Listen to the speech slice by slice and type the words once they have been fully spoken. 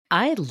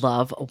I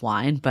love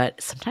wine,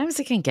 but sometimes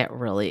it can get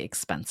really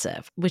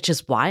expensive, which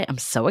is why I'm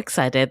so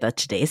excited that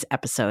today's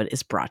episode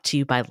is brought to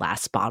you by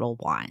Last Bottle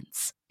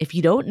Wines. If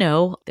you don't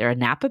know, they're a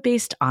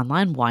Napa-based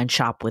online wine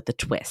shop with a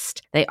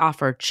twist. They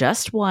offer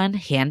just one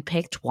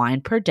hand-picked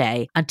wine per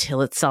day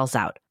until it sells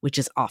out, which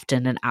is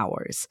often in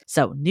hours.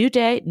 So new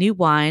day, new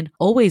wine,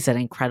 always at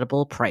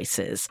incredible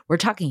prices. We're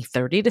talking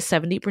 30 to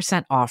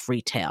 70% off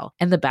retail.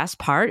 And the best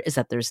part is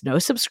that there's no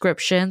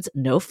subscriptions,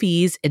 no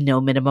fees, and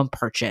no minimum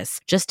purchase.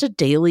 Just a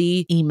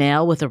daily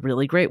email with a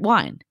really great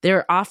wine.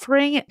 They're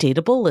offering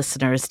Dateable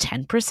listeners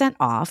 10%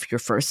 off your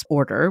first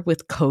order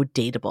with code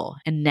Dateable.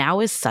 And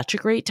now is such a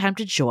great time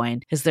to join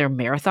as their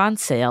marathon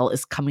sale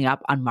is coming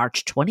up on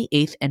March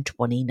 28th and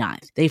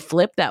 29th. They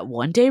flip that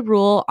one-day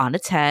rule on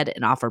its head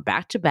and offer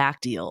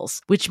back-to-back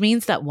deals, which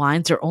means that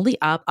wines are only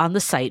up on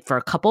the site for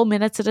a couple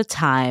minutes at a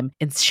time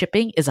and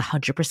shipping is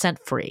 100%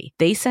 free.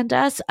 They sent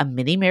us a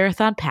mini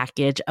marathon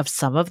package of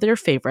some of their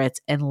favorites,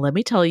 and let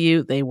me tell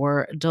you, they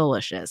were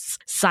delicious.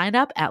 Sign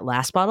up at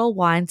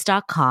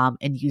lastbottlewines.com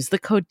and use the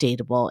code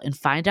Dateable and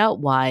find out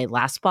why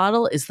Last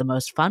Bottle is the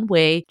most fun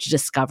way to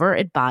discover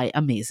and buy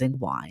amazing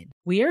wine.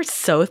 We are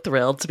so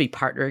thrilled to be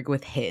partnering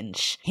with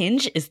Hinge.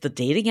 Hinge is the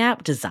dating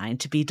app designed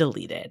to be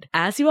deleted.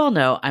 As you all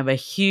know, I'm a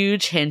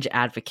huge Hinge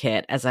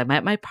advocate as I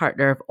met my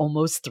partner of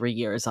almost 3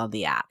 years on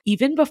the app.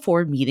 Even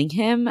before meeting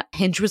him,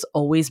 Hinge was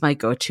always my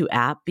go-to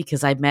app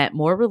because I met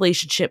more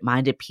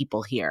relationship-minded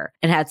people here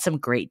and had some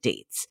great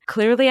dates.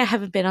 Clearly, I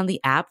haven't been on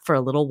the app for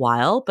a little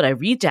while, but I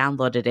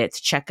re-downloaded it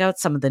to check out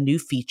some of the new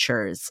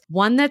features.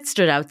 One that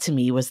stood out to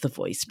me was the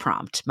voice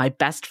prompt, my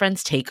best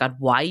friend's take on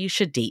why you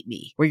should date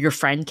me, where your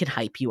friend can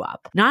hype you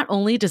up. Not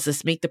only does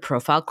this make the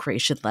profile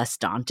creation less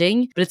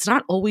daunting, but it's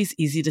not always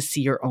easy to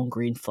see your own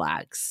green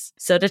flags.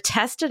 So to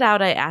test it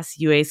out, I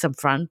asked Yue some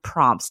fun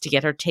prompts to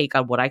get her take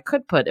on what I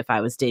could put if I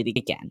was dating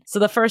again. So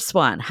the first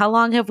one, how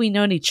long have we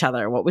known each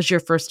other? What was your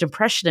first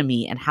impression of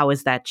me and how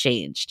has that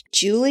changed?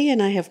 Julie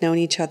and I have known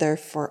each other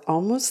for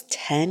almost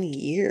 10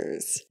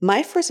 years.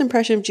 My first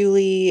impression of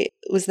Julie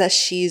was that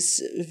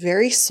she's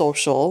very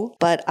social,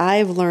 but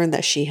I've learned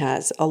that she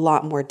has a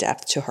lot more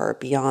depth to her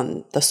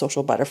beyond the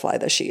social butterfly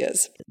that she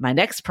is. My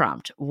next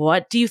prompt,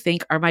 what do you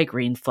think are my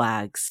green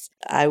flags?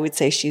 I would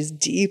say she's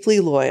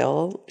deeply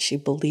loyal. She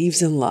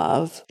believes in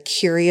love,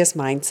 curious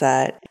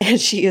mindset, and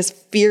she is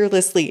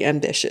fearlessly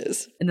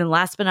ambitious. And then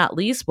last but not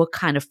least, what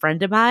kind of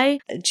friend am I?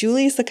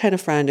 Julie is the kind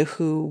of friend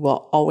who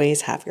will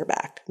always have your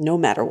back, no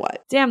matter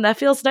what. Damn, that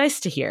feels nice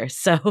to hear.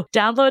 So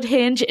download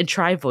Hinge and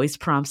try voice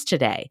prompts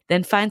today.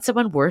 Then find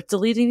someone worth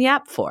deleting the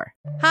app for.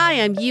 Hi,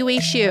 I'm Yue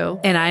Xu.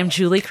 And I'm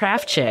Julie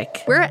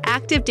Kraftchick. We're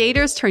active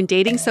daters turned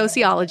dating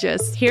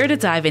sociologists. Here to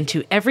dive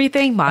into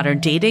everything modern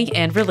dating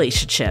and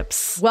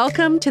relationships.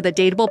 Welcome to the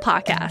Dateable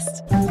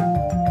Podcast.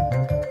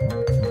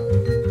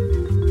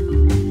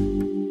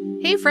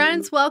 Hey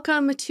friends,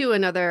 welcome to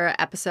another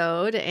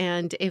episode.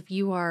 And if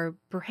you are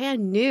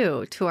brand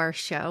new to our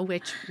show,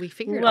 which we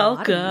figured a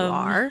lot of you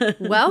are,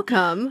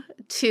 welcome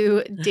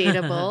to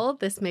Dateable.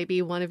 This may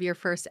be one of your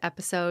first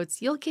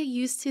episodes. You'll get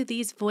used to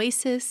these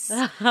voices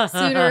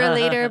sooner or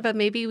later, but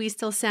maybe we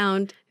still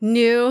sound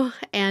new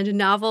and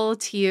novel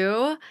to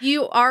you.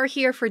 You are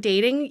here for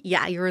dating.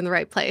 Yeah, you're in the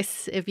right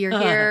place. If you're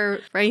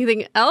here for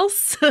anything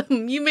else,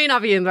 you may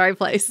not be in the right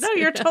place. No,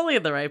 you're totally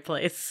in the right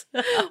place.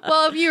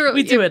 Well, if you're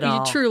we do it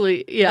all.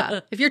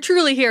 If you're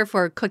truly here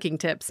for cooking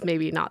tips,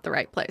 maybe not the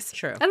right place.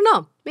 True. I don't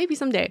know. Maybe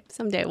someday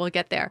we'll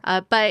get there.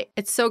 But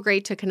it's so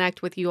great to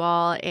connect with you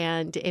all.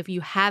 And if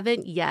you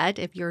haven't yet,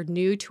 if you're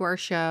new to our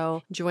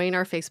show, join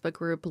our Facebook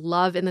group,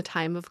 Love in the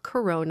Time of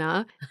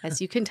Corona.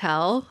 As you can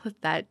tell,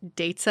 that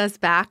dates us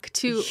back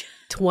to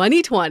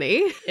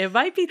 2020. It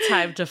might be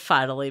time to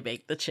finally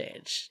make the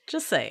change.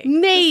 Just saying.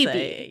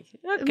 Maybe.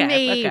 Okay.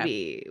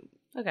 Maybe.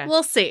 Okay.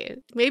 We'll see.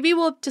 Maybe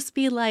we'll just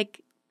be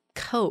like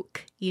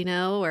Coke,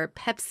 or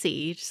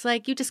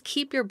Pepsi. You just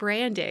keep your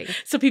branding.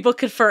 So people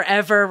could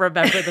forever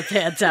remember the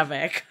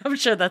pandemic. I'm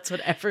sure that's what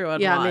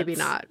everyone wants. Yeah, maybe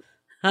not.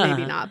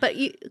 Maybe not. But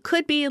you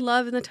could be in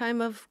love in the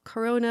time of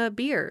Corona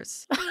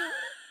beers.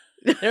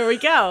 There we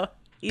go.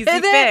 Easy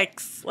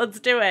fix. Let's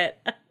do it.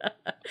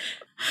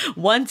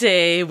 One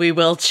day we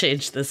will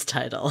change this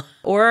title.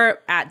 Or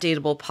at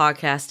Dateable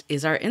Podcast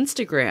is our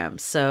Instagram.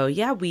 So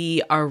yeah,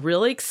 we are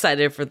really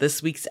excited for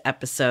this week's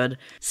episode.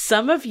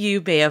 Some of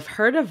you may have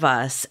heard of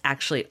us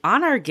actually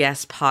on our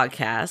guest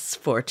podcasts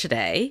for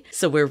today.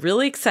 So we're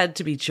really excited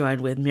to be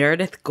joined with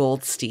Meredith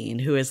Goldstein,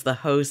 who is the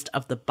host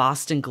of the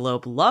Boston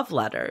Globe Love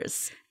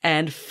Letters.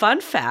 And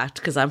fun fact,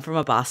 because I'm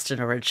from Boston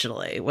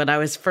originally, when I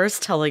was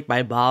first telling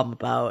my mom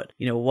about,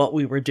 what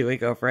we were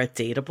doing over at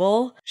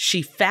Dateable,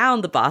 she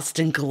found the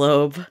Boston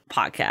Globe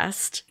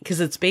podcast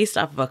because it's based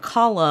off of a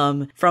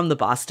column from the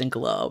Boston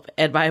Globe.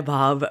 And my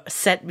mom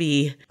sent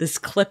me this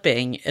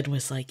clipping and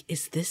was like,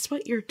 is this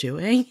what you're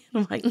doing?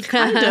 And I'm like,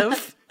 kind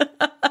of.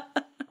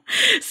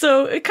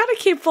 So it kind of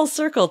came full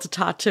circle to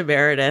talk to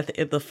Meredith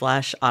in the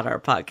flesh on our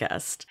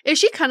podcast. Is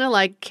she kind of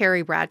like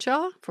Carrie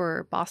Bradshaw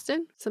for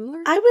Boston?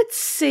 Similar? I would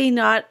say it's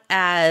not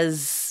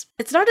as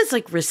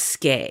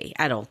risque,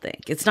 I don't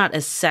think. It's not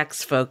as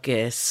sex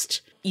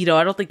focused.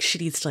 I don't think she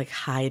needs to like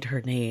hide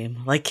her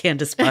name like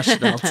Candace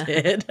Bushnell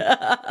did.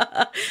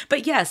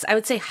 But yes, I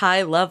would say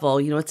high level,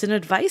 it's an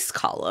advice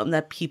column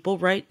that people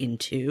write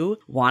into,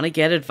 want to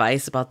get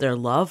advice about their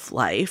love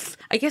life.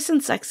 I guess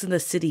in Sex and the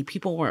City,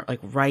 people weren't like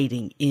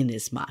writing in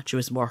as much. It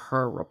was more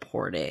her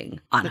reporting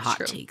on That's hot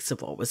true. takes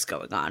of what was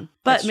going on.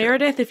 But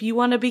Meredith, if you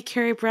want to be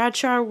Carrie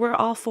Bradshaw, we're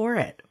all for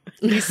it.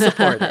 We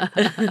support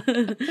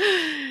it.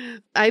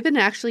 I've been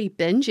actually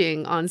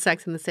binging on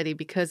Sex and the City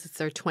because it's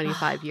their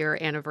 25-year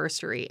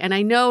anniversary. And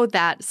I know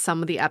that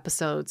some of the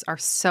episodes are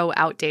so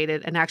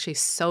outdated and actually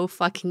so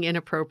fucking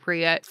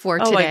inappropriate for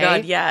today. Oh my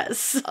God,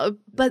 yes.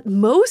 But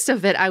most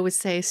of it, I would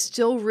say, is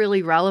still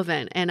really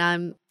relevant. And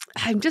I'm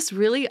just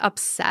really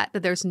upset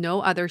that there's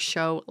no other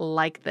show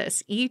like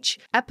this. Each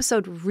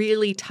episode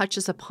really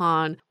touches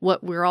upon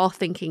what we're all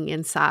thinking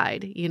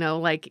inside.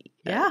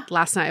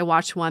 Last night I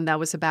watched one that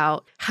was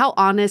about how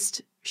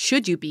honest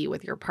should you be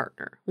with your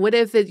partner? What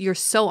if you're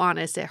so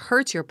honest it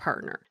hurts your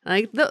partner?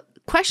 Like the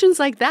questions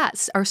like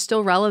that are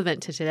still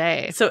relevant to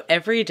today. So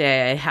every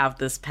day I have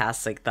this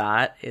passing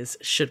thought is,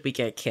 should we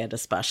get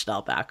Candace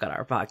Bushnell back on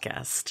our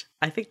podcast?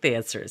 I think the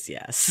answer is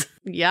yes.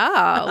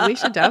 Yeah, we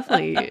should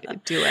definitely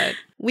do it.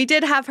 We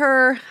did have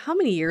her, how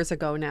many years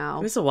ago now?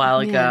 It was a while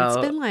ago.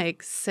 It's been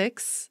like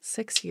six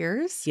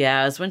years.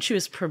 Yeah, it was when she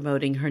was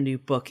promoting her new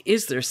book,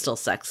 Is There Still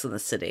Sex in the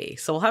City?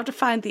 So we'll have to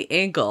find the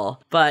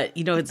angle. But,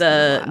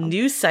 the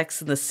new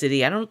Sex in the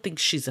City, I don't think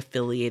she's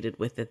affiliated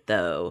with it,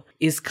 though,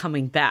 is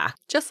coming back.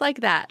 Just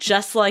like that.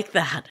 Just like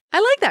that. I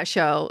like that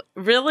show.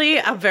 Really?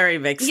 I'm very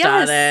mixed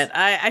on it.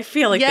 I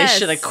feel like they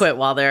should have quit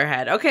while they're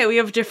ahead. Okay, we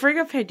have differing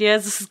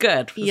opinions. This is good.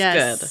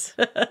 This is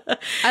good.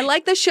 I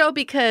like the show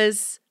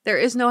because there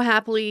is no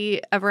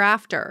happily ever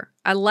after.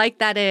 I like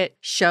that it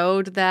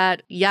showed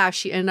that,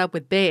 she ended up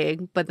with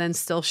Big, but then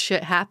still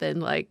shit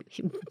happened. Like,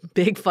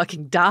 Big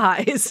fucking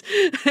dies.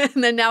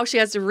 And then now she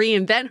has to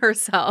reinvent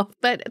herself.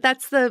 But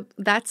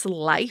that's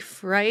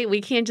life, right? We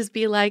can't just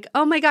be like,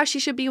 oh my gosh, she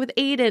should be with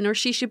Aiden or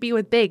she should be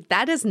with Big.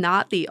 That is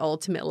not the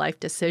ultimate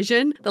life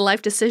decision. The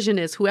life decision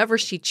is whoever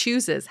she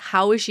chooses,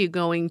 how is she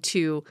going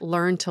to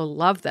learn to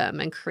love them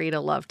and create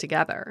a love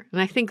together? And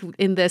I think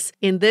in this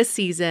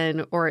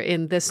season or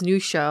in this new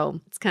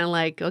show, it's kind of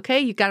like, okay,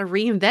 you got to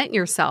reinvent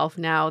yourself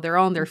now. They're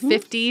all in their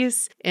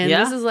 50s. And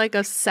this is like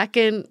a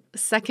second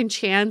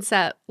chance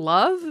at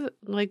love.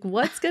 Like,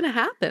 what's going to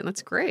happen?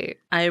 That's great.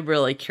 I'm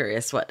really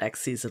curious what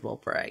next season will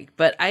bring.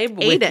 But I'm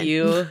with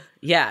you.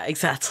 Yeah,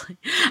 exactly.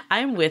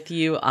 I'm with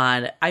you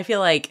on, I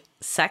feel like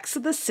Sex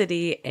and the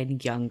City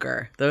and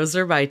Younger. Those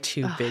are my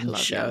two binge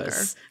shows. Younger.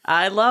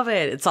 I love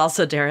it. It's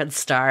also Darren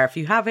Star. If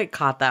you haven't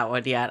caught that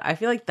one yet, I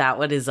feel like that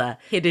one is a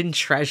hidden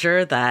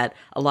treasure that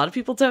a lot of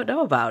people don't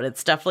know about.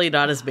 It's definitely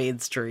not as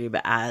mainstream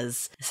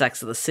as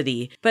Sex and the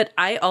City. But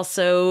I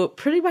also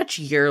pretty much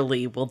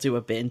yearly will do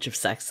a binge of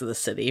Sex and the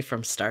City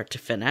from start to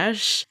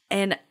finish.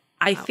 And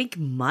I think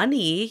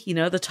money,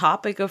 the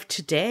topic of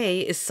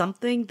today is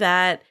something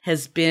that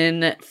has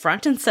been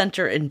front and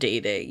center in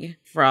dating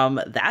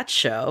from that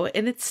show,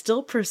 and it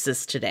still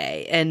persists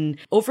today. And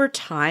over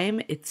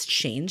time, it's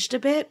changed a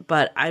bit,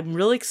 but I'm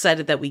really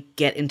excited that we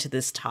get into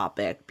this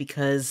topic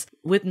because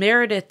with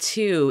Meredith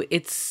too,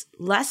 it's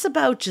less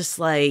about just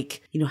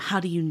like, how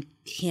do you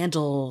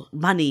handle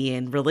money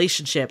and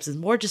relationships, and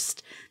more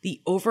just the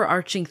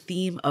overarching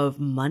theme of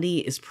money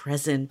is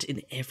present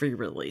in every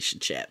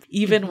relationship.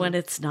 Even when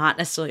it's not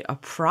necessarily a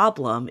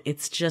problem,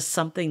 it's just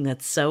something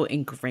that's so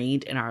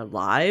ingrained in our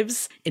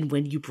lives. And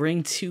when you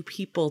bring two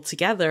people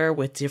together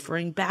with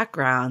differing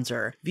backgrounds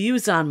or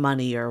views on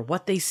money or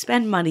what they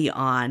spend money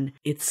on,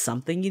 it's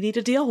something you need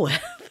to deal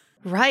with.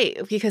 Right,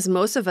 because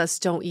most of us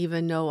don't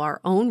even know our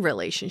own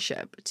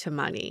relationship to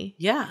money.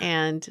 Yeah.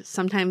 And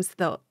sometimes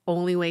the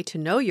only way to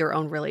know your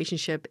own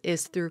relationship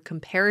is through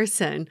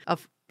comparison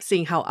of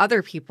seeing how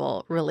other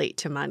people relate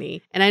to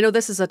money. And I know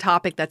this is a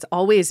topic that's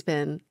always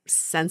been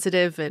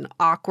sensitive and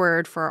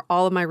awkward for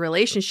all of my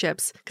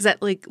relationships because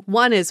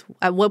one is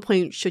at what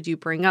point should you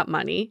bring up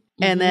money?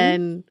 And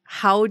then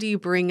how do you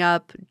bring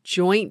up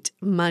joint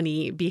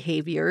money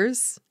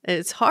behaviors?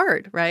 It's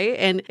hard, right?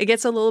 And it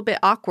gets a little bit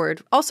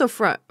awkward. Also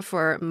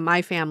for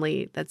my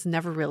family that's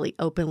never really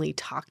openly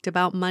talked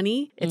about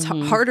money, it's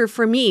harder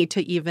for me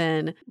to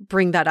even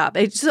bring that up.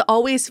 It just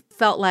always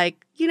felt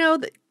like,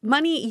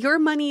 money, your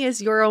money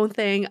is your own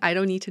thing. I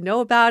don't need to know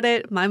about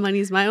it. My money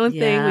is my own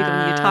thing. We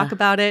don't need to talk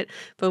about it.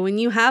 But when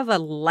you have a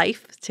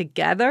life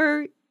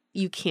together,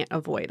 you can't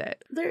avoid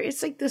it. There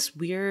is like this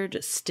weird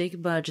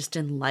stigma just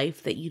in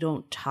life that you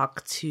don't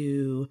talk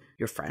to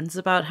your friends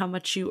about how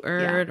much you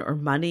earn or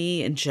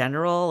money in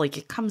general. Like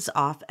it comes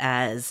off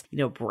as,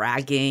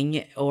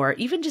 bragging, or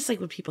even just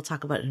like when people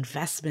talk about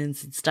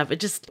investments and stuff.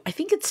 I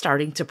think it's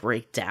starting to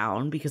break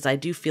down because I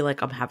do feel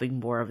like I'm having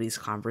more of these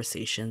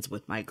conversations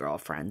with my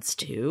girlfriends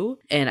too.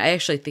 And I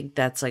actually think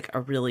that's like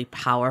a really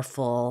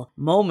powerful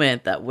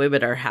moment that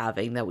women are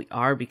having, that we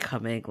are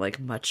becoming like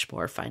much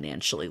more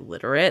financially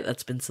literate.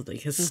 That's been something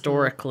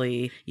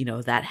historically,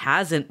 that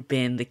hasn't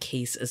been the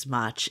case as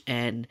much.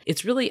 And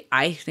it's really,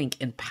 I think,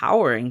 empowering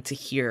empowering to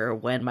hear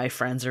when my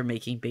friends are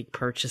making big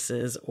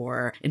purchases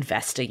or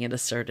investing in a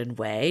certain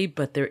way.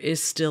 But there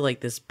is still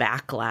like this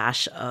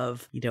backlash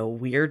of,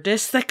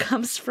 weirdness that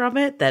comes from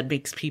it that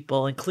makes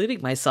people,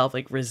 including myself,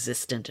 like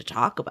resistant to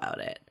talk about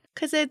it.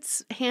 Because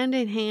it's hand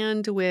in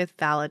hand with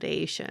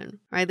validation,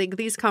 right? Like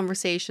these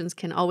conversations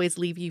can always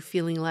leave you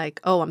feeling like,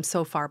 oh, I'm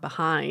so far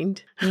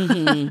behind.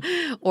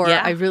 Mm-hmm. Or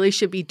I really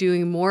should be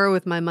doing more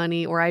with my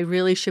money, or I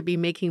really should be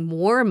making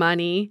more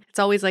money. It's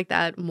always like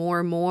that,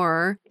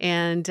 more.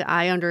 And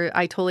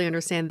I totally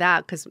understand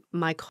that because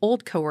my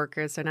old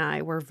coworkers and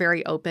I were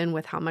very open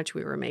with how much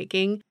we were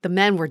making. The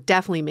men were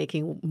definitely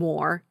making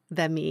more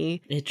than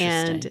me.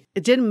 And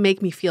it didn't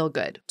make me feel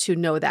good to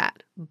know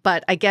that.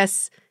 But I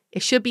guess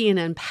it should be an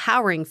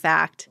empowering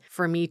fact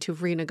for me to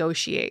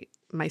renegotiate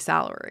my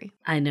salary.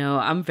 I know.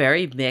 I'm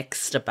very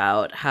mixed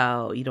about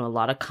how, a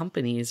lot of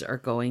companies are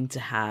going to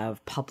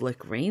have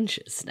public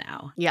ranges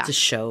now to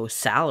show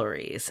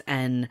salaries.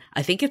 And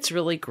I think it's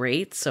really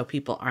great so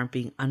people aren't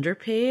being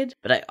underpaid.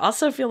 But I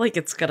also feel like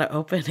it's going to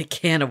open a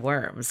can of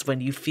worms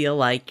when you feel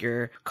like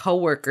your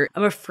coworker.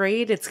 I'm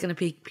afraid it's going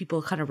to make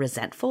people kind of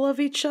resentful of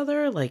each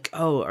other. Like,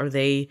 oh, are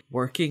they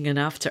working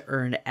enough to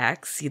earn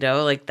X?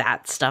 Like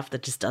that stuff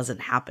that just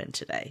doesn't happen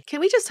today. Can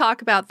we just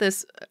talk about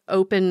this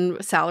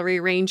open salary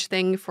range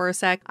thing for a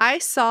sec? I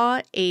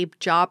saw a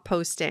job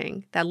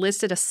posting that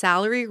listed a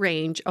salary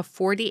range of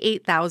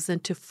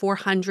 $48,000 to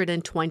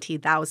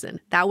 $420,000.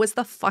 That was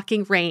the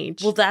fucking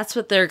range. Well, that's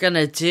what they're going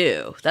to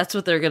do. That's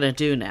what they're going to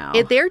do now.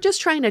 They're just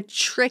trying to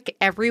trick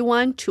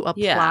everyone to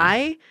apply.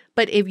 Yeah.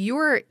 But if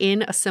you're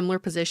in a similar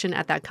position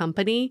at that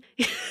company,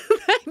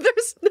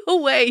 there's no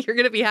way you're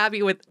going to be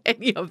happy with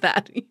any of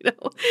that.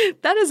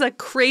 That is a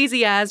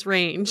crazy ass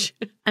range.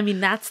 I mean,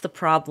 that's the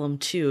problem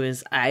too,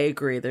 is I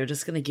agree. They're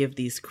just going to give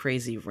these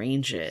crazy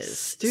ranges.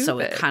 Stupid. So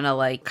it kind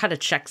of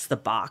checks the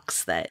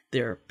box that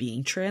they're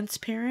being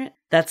transparent.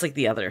 That's like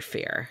the other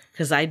fear.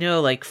 Because I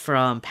know like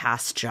from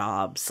past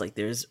jobs, like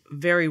there's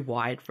very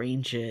wide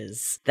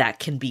ranges that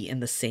can be in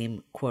the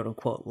same quote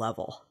unquote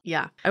level.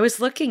 Yeah. I was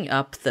looking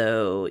up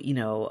though,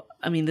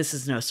 I mean, this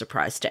is no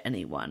surprise to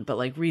anyone, but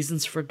like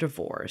reasons for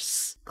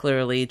divorce,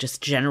 clearly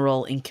just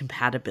general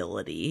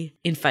incompatibility,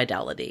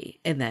 infidelity,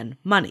 and then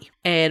money.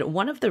 And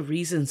one of the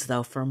reasons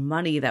though for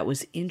money that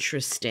was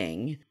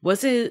interesting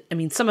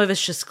some of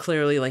it's just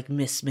clearly like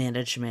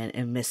mismanagement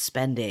and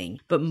misspending,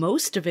 but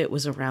most of it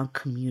was around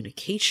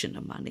communication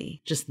of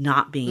money, just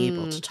not being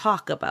able to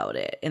talk about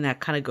it. And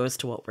that kind of goes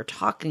to what we're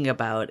talking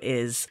about,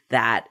 is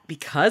that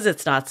because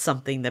it's not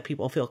something that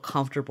people feel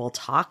comfortable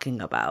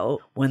talking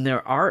about when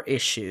there are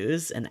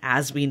issues. And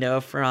as we know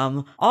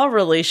from all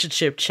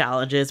relationship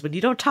challenges, when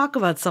you don't talk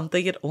about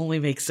something, it only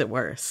makes it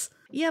worse.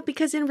 Yeah,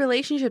 because in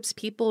relationships,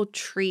 people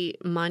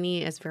treat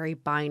money as very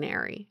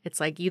binary. It's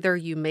like either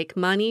you make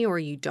money or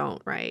you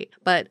don't, right?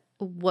 But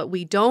what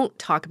we don't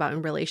talk about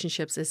in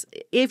relationships is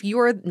if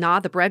you're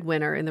not the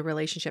breadwinner in the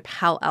relationship,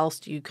 how else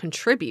do you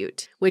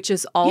contribute, which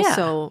is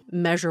also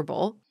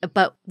measurable.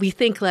 But we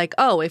think like,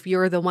 oh, if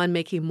you're the one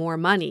making more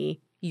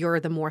money,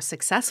 you're the more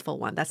successful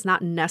one. That's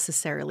not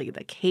necessarily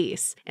the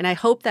case. And I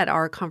hope that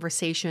our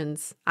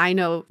conversations, I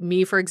know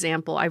me, for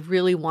example, I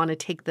really want to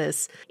take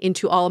this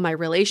into all of my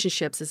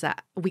relationships, is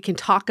that we can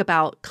talk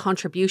about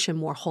contribution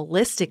more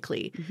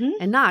holistically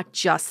and not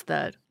just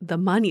the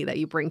money that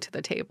you bring to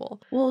the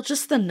table. Well,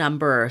 just the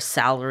number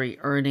salary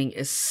earning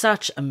is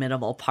such a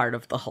minimal part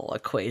of the whole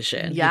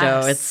equation.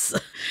 Yes.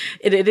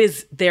 It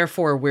is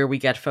therefore where we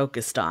get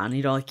focused on,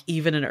 like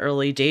even in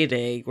early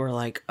dating, we're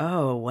like,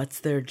 oh, what's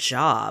their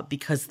job?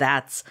 Because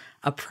that's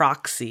a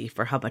proxy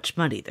for how much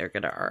money they're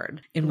going to earn.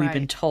 And we've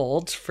been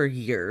told for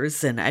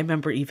years. And I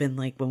remember even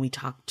like when we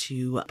talked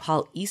to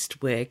Paul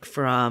Eastwick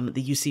from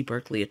the UC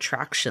Berkeley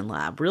Attraction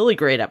Lab, really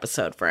great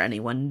episode for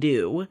anyone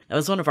new. That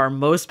was one of our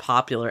most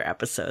popular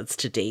episodes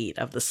to date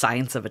of the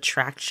science of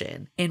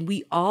attraction. And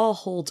we all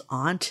hold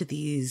on to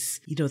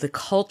these, the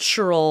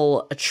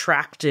cultural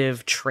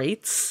attractive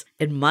traits.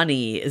 And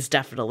money is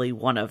definitely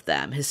one of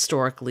them,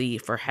 historically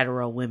for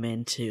hetero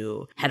women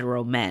to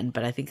hetero men.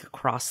 But I think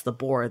across the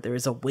board, there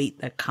is a weight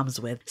that comes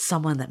with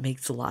someone that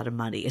makes a lot of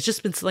money. It's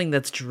just been something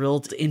that's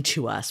drilled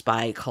into us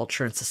by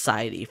culture and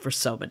society for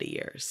so many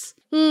years.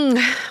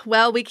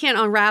 Well, we can't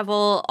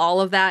unravel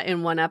all of that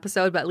in one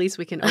episode, but at least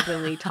we can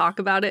openly talk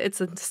about it.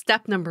 It's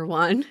step number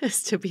one,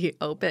 is to be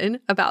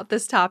open about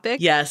this topic.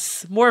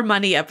 Yes, more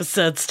money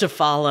episodes to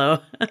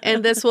follow.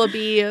 And this will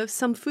be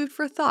some food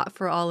for thought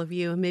for all of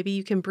you. Maybe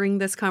you can bring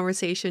this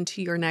conversation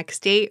to your next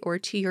date or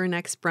to your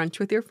next brunch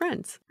with your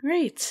friends.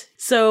 Great.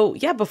 So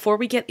before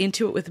we get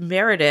into it with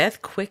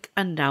Meredith, quick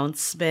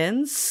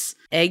announcements.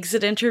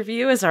 Exit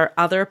Interview is our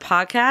other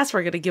podcast.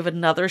 We're going to give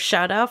another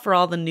shout out for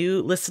all the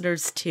new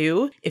listeners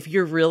too. If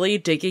you're really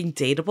digging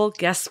Dateable,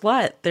 guess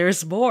what?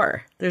 There's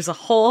more. There's a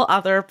whole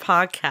other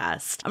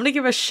podcast. I'm going to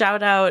give a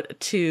shout out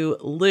to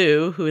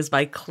Lou, who is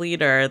my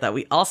cleaner that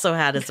we also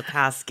had as a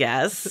past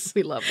guest.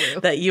 We love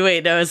Lou. That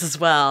UA knows as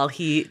well.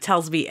 He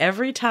tells me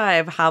every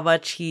time how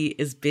much he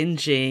is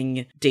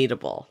binging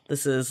Dateable.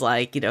 This is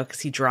like, because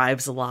he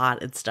drives a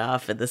lot and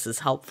stuff, and this is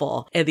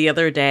helpful. And the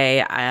other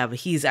day,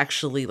 he's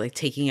actually like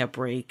taking a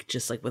break,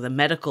 just like with a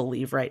medical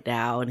leave right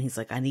now. And he's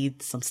like, I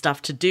need some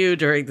stuff to do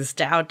during this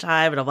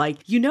downtime. And I'm like,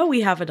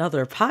 we have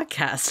another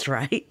podcast,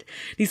 right?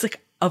 And he's like,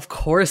 of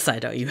course I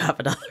know you have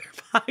another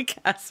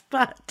podcast,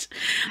 but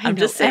I'm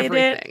just saying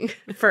everything.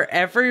 It for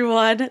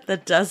everyone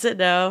that doesn't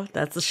know.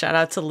 That's a shout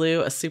out to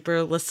Lou, a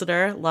super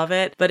listener. Love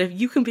it. But if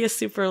you can be a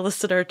super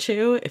listener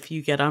too, if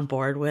you get on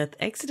board with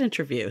Exit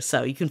Interview.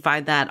 So you can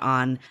find that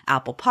on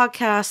Apple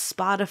Podcasts,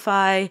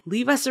 Spotify.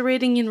 Leave us a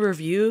rating and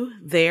review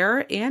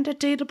there and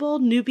at Dateable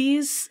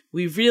Newbies.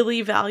 We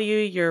really value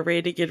your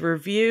rating and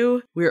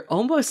review. We're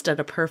almost at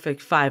a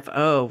perfect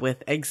 5.0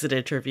 with Exit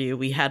Interview.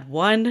 We had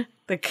one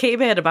that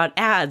came in about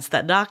ads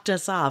that knocked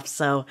us off.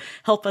 So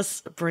help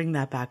us bring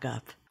that back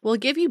up. We'll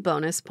give you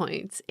bonus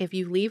points if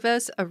you leave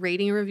us a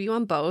rating and review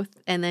on both,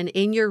 and then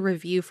in your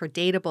review for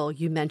Dateable,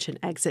 you mention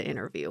Exit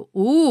Interview.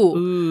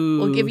 Ooh.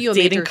 We'll give you a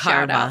major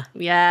shout out.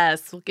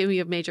 Yes, we'll give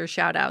you a major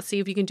shout out. See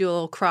if you can do a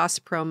little cross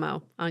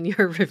promo on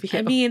your review.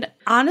 I mean,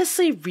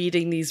 honestly,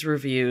 reading these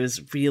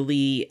reviews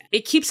really,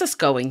 it keeps us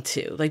going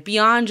too. Like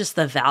beyond just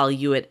the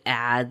value it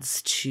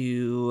adds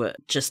to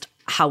just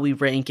how we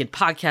rank in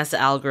podcast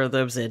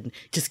algorithms and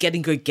just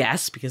getting good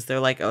guests because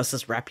they're like, oh, this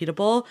is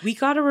reputable. We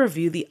got a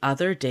review the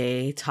other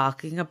day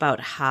talking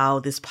about how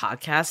this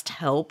podcast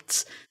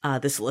helped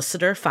this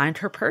listener find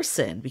her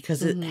person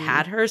because it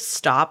had her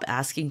stop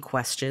asking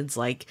questions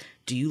like,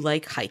 do you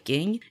like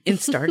hiking? And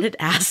started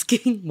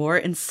asking more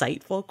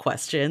insightful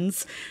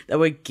questions that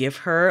would give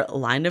her a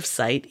line of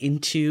sight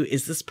into,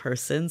 is this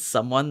person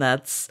someone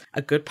that's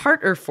a good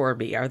partner for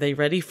me? Are they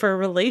ready for a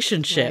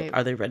relationship? Right.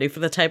 Are they ready for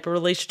the type of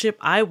relationship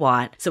I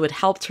want? So it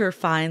helped her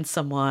find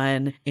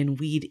someone and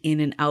weed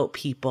in and out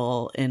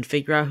people and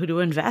figure out who to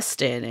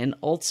invest in. And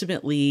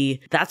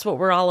ultimately, that's what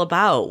we're all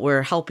about.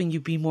 We're helping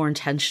you be more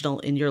intentional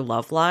in your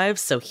love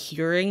lives. So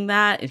hearing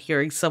that and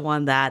hearing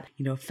someone that,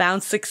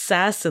 found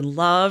success and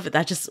love,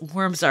 that just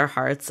warms our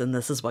hearts, and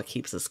this is what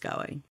keeps us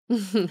going.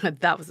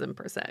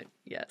 1,000%.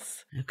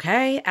 Yes.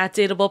 Okay. At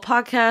Dateable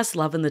Podcast,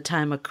 loving the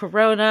time of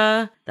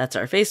Corona. That's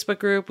our Facebook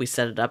group. We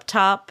set it up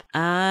top.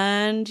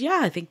 And yeah,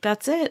 I think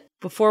that's it.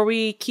 Before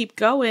we keep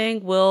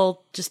going,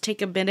 we'll just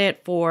take a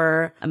minute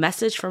for a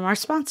message from our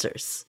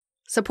sponsors.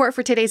 Support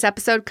for today's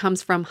episode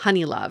comes from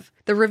Honeylove.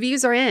 The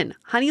reviews are in.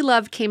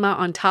 Honeylove came out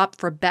on top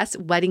for best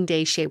wedding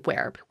day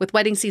shapewear. With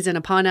wedding season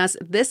upon us,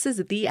 this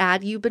is the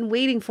ad you've been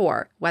waiting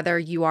for. Whether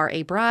you are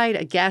a bride,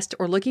 a guest,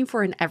 or looking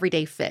for an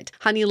everyday fit,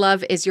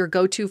 Honeylove is your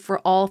go-to for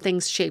all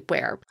things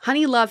shapewear.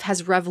 Honeylove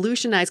has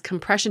revolutionized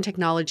compression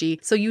technology,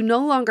 so you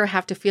no longer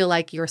have to feel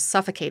like you're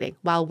suffocating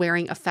while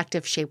wearing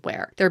effective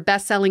shapewear. Their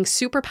best-selling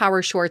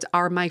Superpower shorts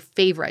are my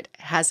favorite.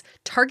 It has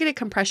targeted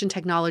compression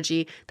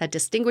technology that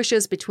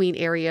distinguishes between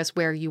areas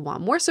where you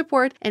want more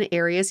support and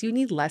areas you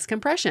need less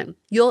compression.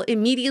 You'll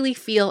immediately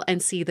feel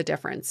and see the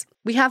difference.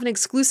 We have an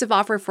exclusive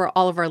offer for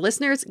all of our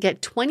listeners.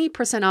 Get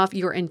 20% off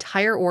your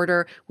entire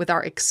order with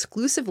our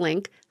exclusive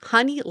link,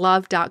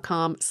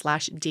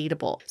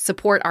 honeylove.com/dateable.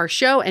 Support our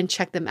show and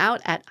check them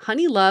out at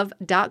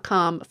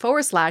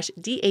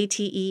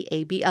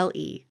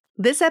honeylove.com/dateable.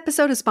 This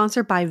episode is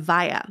sponsored by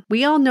Via.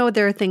 We all know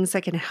there are things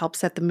that can help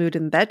set the mood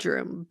in the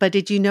bedroom, but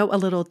did you know a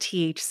little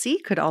THC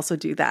could also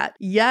do that?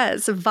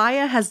 Yes,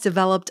 Via has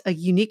developed a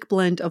unique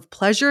blend of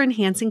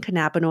pleasure-enhancing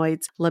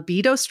cannabinoids,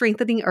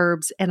 libido-strengthening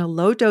herbs, and a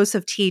low dose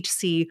of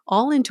THC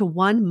all into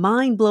one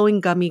mind-blowing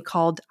gummy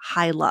called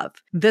High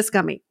Love. This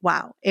gummy,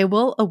 wow, it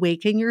will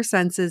awaken your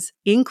senses,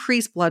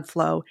 increase blood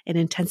flow, and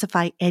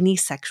intensify any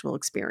sexual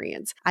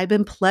experience. I've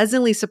been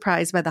pleasantly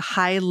surprised by the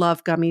High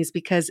Love gummies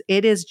because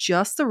it is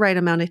just the right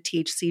amount of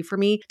THC for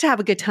me to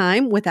have a good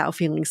time without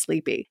feeling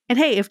sleepy. And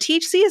hey, if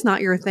THC is not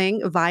your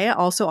thing, Via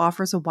also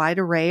offers a wide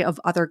array of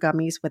other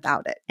gummies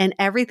without it. And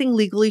everything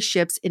legally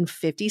ships in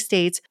 50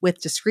 states with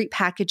discreet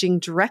packaging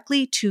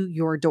directly to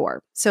your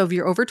door. So if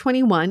you're over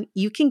 21,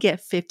 you can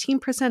get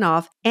 15%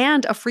 off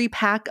and a free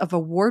pack of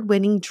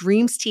award-winning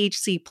Dreams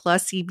THC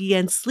plus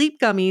CBN sleep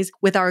gummies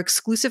with our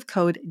exclusive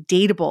code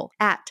DATEABLE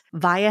at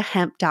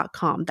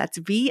viahemp.com. That's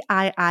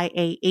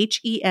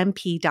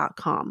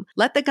VIIAHEMP.com.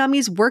 Let the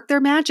gummies work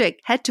their magic.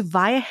 Head to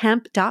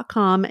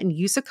viahemp.com and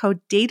use the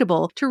code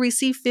DATEABLE to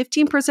receive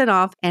 15%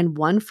 off and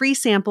one free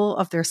sample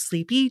of their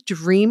Sleepy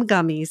Dream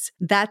gummies.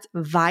 That's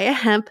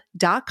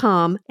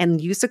viahemp.com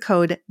and use the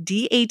code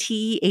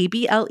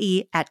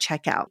DATEABLE at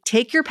checkout.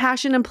 Take your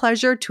passion and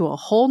pleasure to a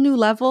whole new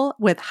level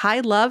with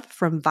High Love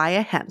from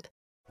Via Hemp.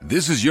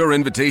 This is your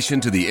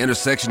invitation to the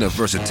intersection of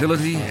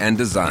versatility and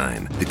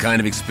design. The kind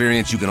of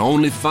experience you can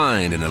only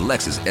find in a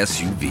Lexus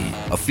SUV.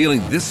 A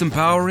feeling this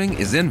empowering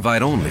is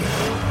invite only.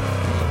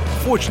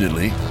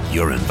 Fortunately,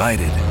 you're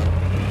invited.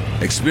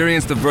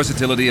 Experience the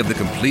versatility of the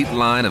complete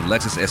line of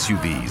Lexus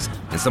SUVs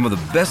and some of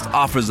the best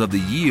offers of the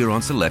year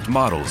on select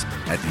models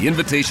at the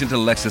Invitation to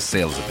Lexus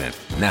sales event,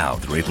 now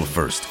through April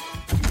 1st.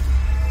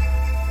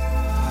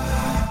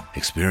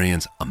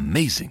 Experience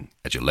amazing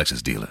at your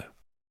Lexus dealer.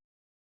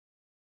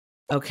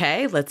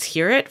 Okay, let's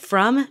hear it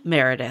from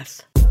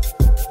Meredith.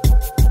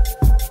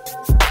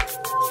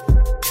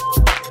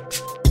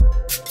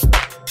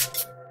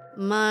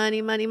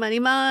 Money, money, money,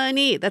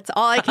 money. That's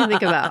all I can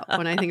think about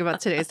when I think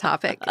about today's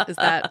topic is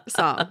that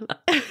song.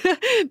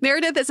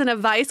 Meredith is an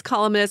advice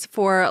columnist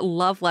for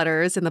Love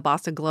Letters in the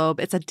Boston Globe.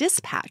 It's a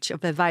dispatch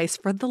of advice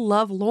for the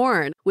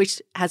lovelorn, which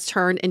has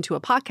turned into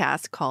a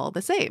podcast called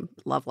the same,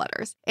 Love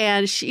Letters.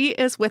 And she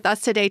is with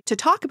us today to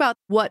talk about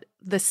what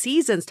the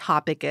season's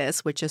topic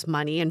is, which is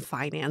money and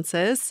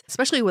finances,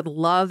 especially with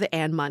love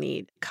and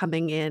money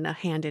coming in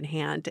hand in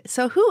hand.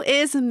 So who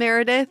is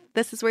Meredith?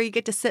 This is where you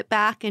get to sit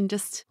back and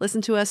just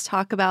listen to us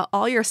talk about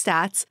all your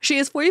stats. She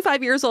is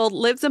 45 years old,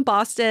 lives in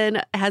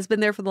Boston, has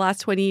been there for the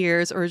last 20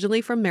 years, originally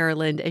from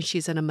Maryland, and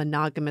she's in a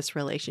monogamous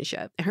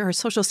relationship. And her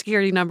social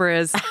security number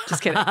is,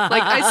 just kidding.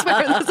 Like, I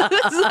swear,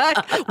 this is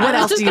like, what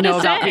else do you know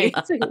about me?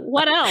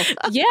 What else?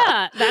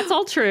 Yeah, that's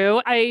all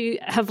true. I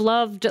have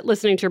loved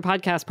listening to your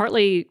podcast,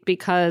 partly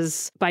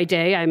because by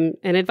day I'm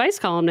an advice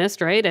columnist,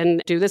 right?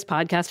 And do this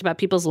podcast about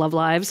people's love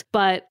lives.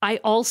 But I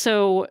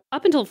also,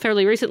 up until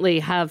fairly recently,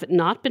 have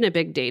not been a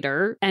big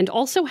dater and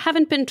also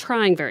haven't been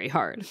trying very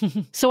hard.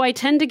 So I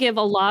tend to give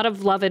a lot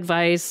of love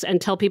advice and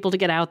tell people to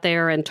get out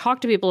there and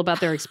talk to people about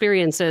their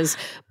experiences.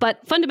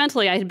 But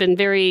fundamentally, I had been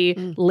very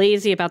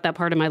lazy about that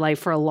part of my life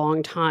for a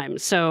long time.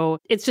 So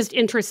it's just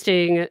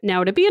interesting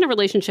now to be in a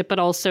relationship, but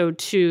also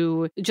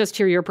to just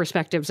hear your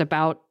perspectives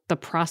about the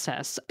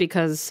process,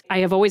 because I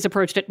have always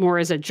approached it more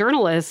as a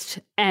journalist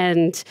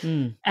and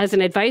as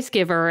an advice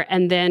giver.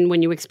 And then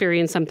when you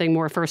experience something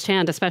more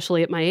firsthand,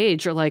 especially at my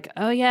age, you're like,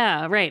 oh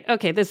yeah, right.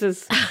 Okay, this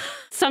is...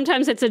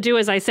 Sometimes it's a do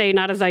as I say,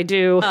 not as I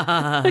do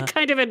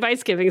kind of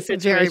advice giving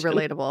situation. Very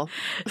relatable.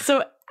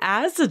 So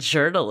as a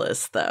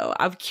journalist, though,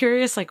 I'm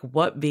curious, like,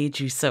 what made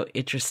you so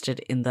interested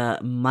in the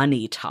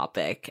money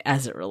topic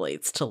as it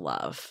relates to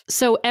love?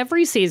 So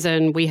every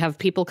season, we have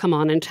people come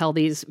on and tell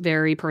these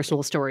very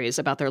personal stories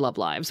about their love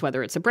lives,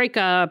 whether it's a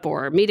breakup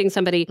or meeting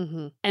somebody.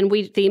 And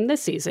we theme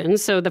this season.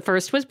 So the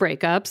first was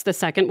breakups. The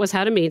second was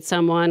how to meet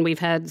someone. We've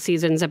had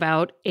seasons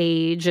about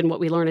age and what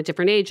we learn at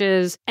different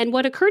ages. And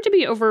what occurred to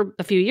me over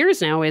a few years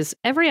now is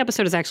every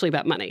episode is actually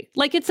about money.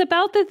 Like, it's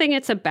about the thing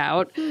it's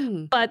about,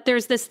 but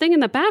there's this thing in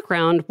the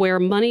background where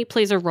money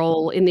plays a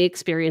role in the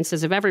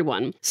experiences of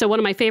everyone. So one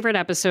of my favorite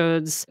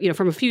episodes,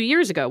 from a few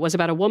years ago was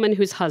about a woman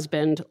whose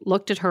husband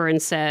looked at her and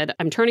said,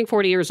 I'm turning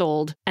 40 years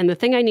old, and the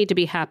thing I need to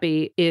be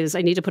happy is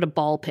I need to put a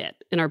ball pit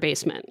in our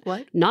basement.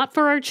 What? Not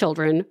for our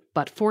children,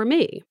 but for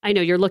me. I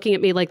know you're looking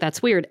at me like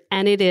that's weird,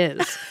 and it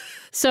is.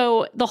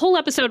 So the whole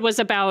episode was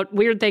about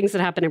weird things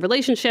that happen in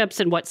relationships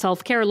and what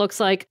self-care looks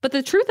like. But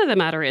the truth of the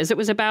matter is it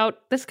was about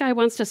this guy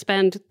wants to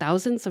spend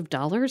thousands of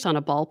dollars on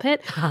a ball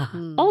pit.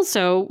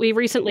 Also, we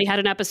recently had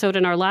an episode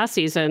in our last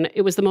season.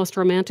 It was the most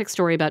romantic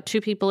story about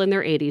two people in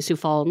their 80s who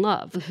fall in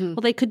love. Well,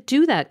 they could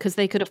do that because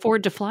they could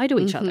afford to fly to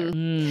each other.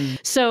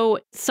 So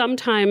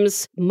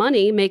sometimes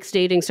money makes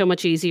dating so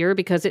much easier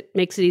because it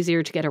makes it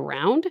easier to get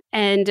around.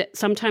 And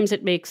sometimes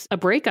it makes a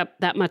breakup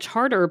that much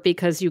harder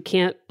because you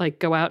can't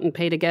go out and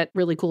pay to get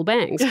really cool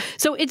bangs.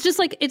 So it's just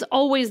it's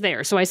always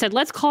there. So I said,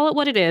 let's call it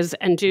what it is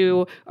and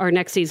do our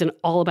next season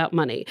all about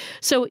money.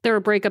 So there are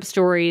breakup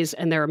stories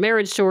and there are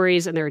marriage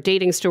stories and there are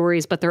dating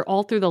stories, but they're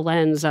all through the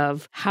lens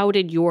of how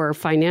did your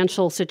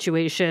financial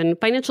situation,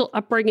 financial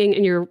upbringing,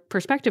 and your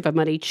perspective of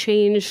money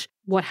change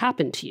what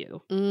happened to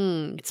you.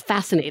 It's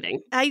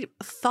fascinating. I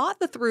thought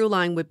the through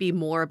line would be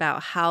more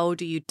about how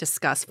do you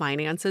discuss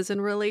finances in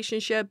a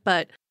relationship,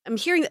 but I'm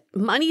hearing that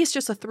money is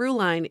just a through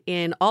line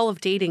in all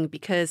of dating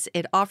because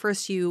it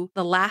offers you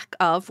the lack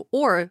of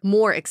or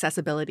more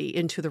accessibility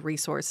into the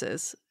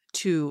resources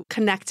to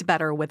connect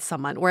better with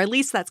someone, or at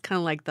least that's kind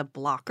of like the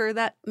blocker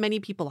that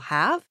many people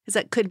have, is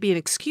that could be an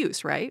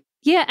excuse, right?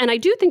 Yeah, and I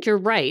do think you're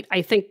right.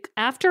 I think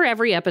after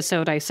every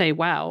episode, I say,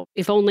 wow,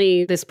 if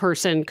only this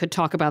person could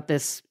talk about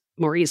this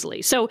more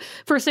easily. So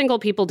for single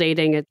people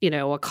dating at,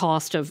 a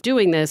cost of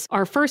doing this,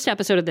 our first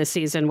episode of this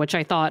season, which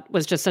I thought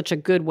was just such a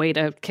good way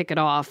to kick it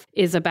off,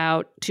 is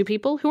about two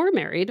people who are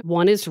married.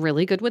 One is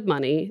really good with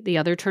money. The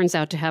other turns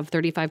out to have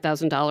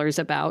 $35,000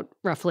 about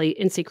roughly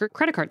in secret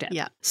credit card debt.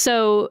 Yeah.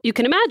 So you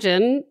can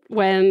imagine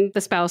when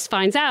the spouse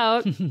finds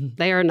out,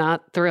 they are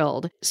not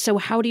thrilled. So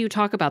how do you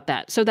talk about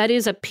that? So that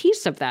is a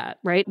piece of that,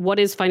 right? What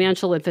is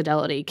financial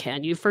infidelity?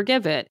 Can you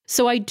forgive it?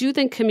 So I do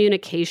think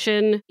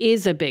communication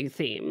is a big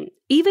theme.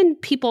 Even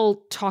people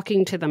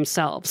talking to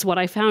themselves. What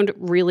I found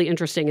really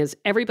interesting is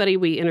everybody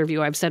we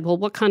interview, I've said, well,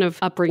 what kind of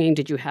upbringing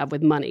did you have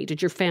with money? Did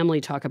your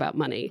family talk about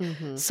money?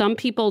 Some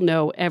people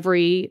know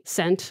every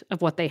cent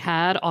of what they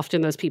had.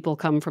 Often those people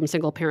come from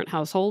single parent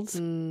households,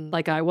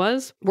 like I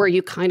was, where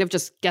you kind of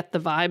just get the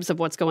vibes of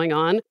what's going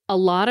on. A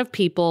lot of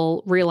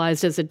people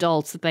realized as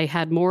adults that they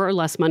had more or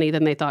less money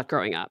than they thought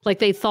growing up. Like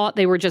they thought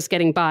they were just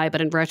getting by,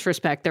 but in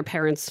retrospect, their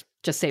parents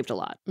just saved a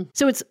lot.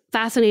 So it's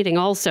fascinating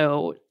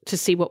also to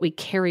see what we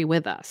carry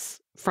with us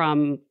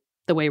from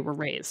the way we're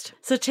raised.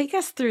 So take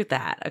us through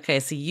that. Okay,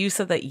 so you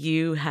said that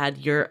you had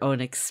your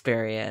own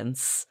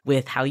experience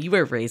with how you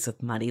were raised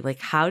with money. Like,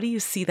 how do you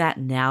see that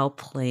now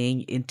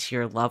playing into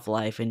your love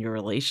life and your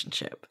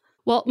relationship?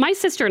 Well, my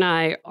sister and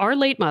I, our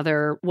late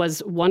mother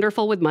was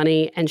wonderful with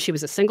money, and she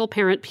was a single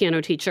parent piano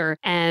teacher,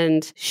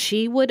 and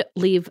she would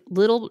leave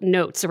little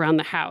notes around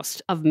the house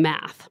of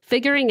math,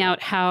 figuring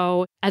out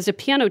how, as a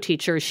piano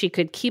teacher, she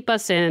could keep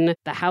us in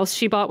the house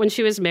she bought when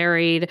she was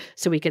married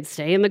so we could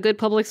stay in the good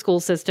public school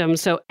system.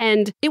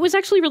 And it was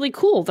actually really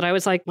cool that I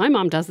was like, my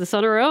mom does this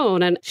on her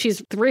own, and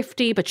she's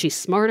thrifty, but she's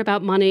smart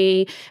about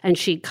money, and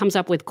she comes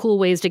up with cool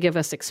ways to give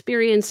us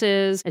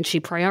experiences, and she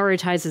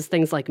prioritizes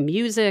things like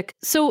music.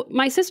 So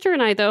my sister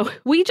and I, though,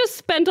 we just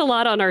spent a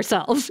lot on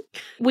ourselves.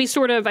 We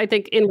sort of, I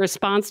think, in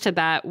response to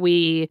that,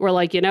 we were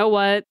like, you know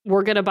what,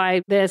 we're going to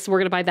buy this, we're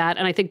going to buy that.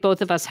 And I think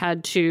both of us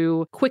had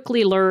to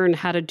quickly learn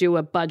how to do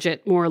a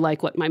budget more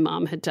like what my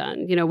mom had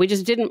done. You know, we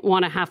just didn't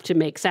want to have to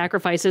make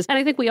sacrifices. And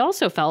I think we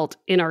also felt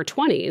in our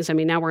 20s, I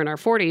mean, now we're in our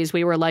 40s,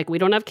 we were like, we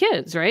don't have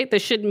kids, right?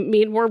 This should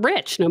mean we're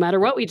rich no matter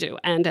what we do.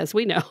 And as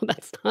we know,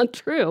 that's not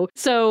true.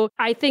 So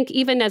I think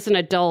even as an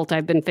adult,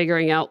 I've been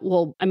figuring out,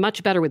 well, I'm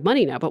much better with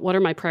money now, but what are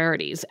my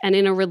priorities? And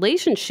in a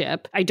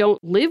relationship, I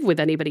don't live with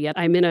anybody yet.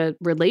 I'm in a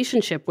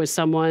relationship with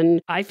someone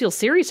I feel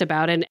serious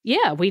about. And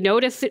yeah, we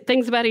notice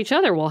things about each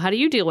other. Well, how do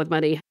you deal with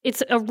money?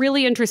 It's a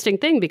really interesting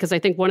thing because I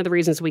think one of the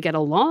reasons we get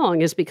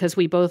along is because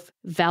we both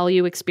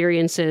value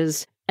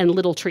experiences and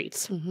little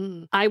treats.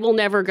 Mm-hmm. I will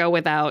never go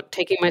without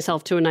taking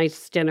myself to a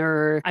nice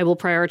dinner. I will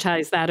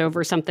prioritize that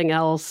over something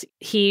else.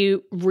 He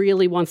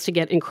really wants to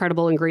get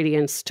incredible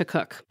ingredients to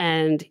cook.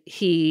 And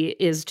he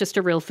is just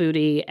a real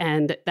foodie.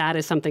 And that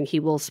is something he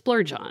will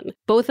splurge on.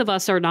 Both of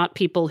us are not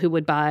people who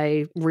would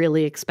buy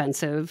really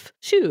expensive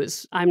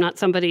shoes. I'm not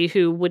somebody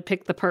who would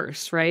pick the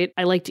purse, right?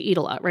 I like to eat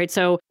a lot, right?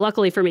 So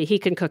luckily for me, he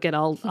can cook it.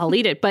 I'll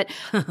eat it. But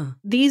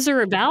these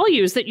are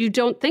values that you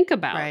don't think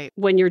about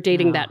when you're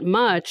dating that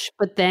much,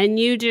 but then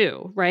you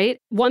do, right?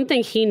 One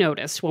thing he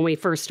noticed when we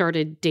first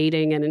started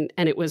dating and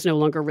it was no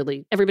longer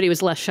really, everybody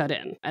was less shut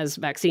in as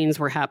vaccines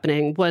were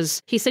happening,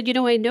 was he said, you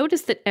know, I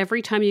noticed that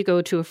every time you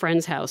go to a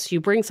friend's house,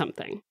 you bring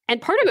something.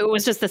 And part of it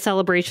was just the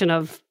celebration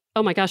of,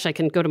 oh my gosh, I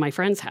can go to my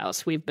friend's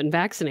house. We've been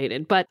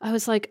vaccinated. But I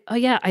was like, oh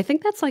yeah, I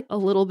think that's like a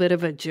little bit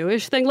of a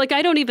Jewish thing. Like,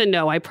 I don't even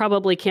know. I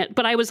probably can't.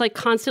 But I was like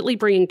constantly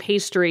bringing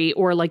pastry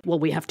or like, well,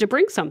 we have to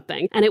bring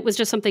something. And it was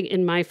just something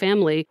in my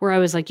family where I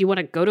was like, you want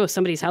to go to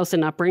somebody's house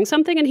and not bring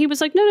something? And he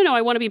was like, no,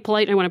 I want to be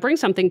polite and I want to bring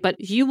something. But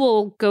you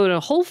will go to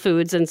Whole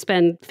Foods and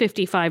spend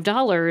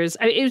 $55.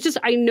 It was just,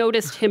 I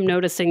noticed him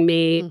noticing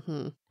me.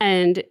 Mm-hmm.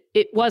 And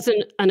it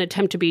wasn't an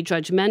attempt to be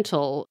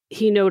judgmental.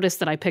 He noticed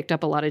that I picked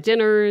up a lot of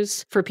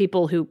dinners for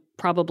people who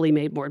probably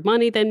made more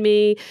money than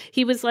me.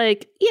 He was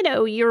like, you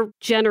know, you're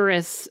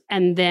generous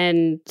and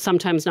then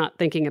sometimes not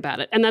thinking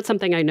about it. And that's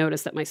something I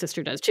noticed that my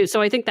sister does too.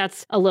 So I think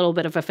that's a little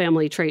bit of a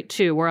family trait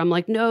too, where I'm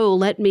like, no,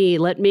 let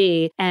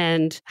me.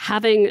 And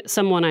having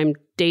someone I'm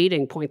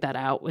dating point that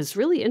out was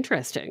really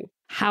interesting.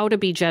 How to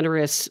be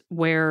generous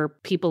where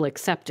people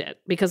accept it.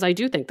 Because I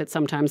do think that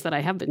sometimes that I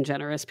have been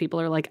generous, people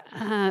are like,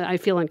 I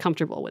feel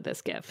uncomfortable with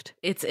this gift.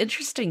 It's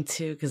interesting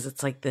too, because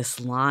it's like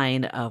this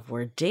line of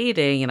we're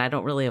dating and I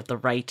don't really have the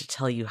right to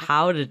tell you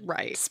how to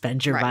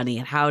spend your money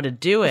and how to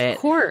do it. Of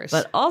course.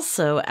 But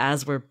also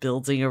as we're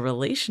building a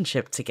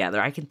relationship together,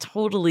 I can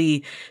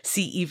totally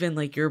see even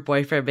like your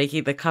boyfriend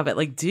making the comment,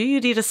 like, do you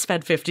need to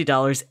spend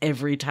 $50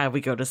 every time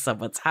we go to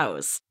someone's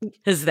house?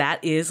 Because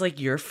that is like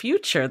your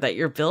future that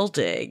you're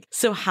building.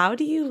 So how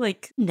do you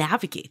like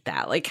navigate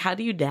that? Like, how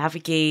do you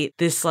navigate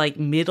this like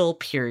middle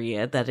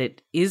period that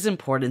it is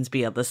important to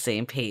be on the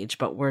same page,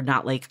 but we're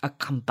not like a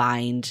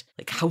combined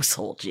like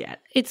household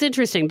yet? It's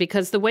interesting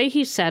because the way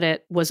he said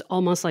it was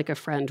almost like a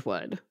friend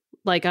would.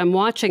 Like, I'm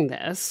watching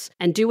this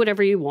and do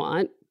whatever you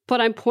want,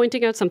 but I'm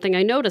pointing out something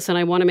I notice and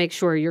I want to make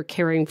sure you're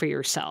caring for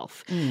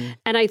yourself.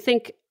 And I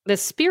think the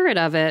spirit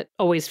of it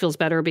always feels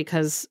better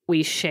because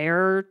we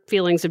share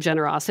feelings of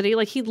generosity.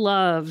 Like, he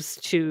loves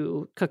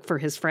to cook for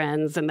his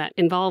friends, and that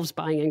involves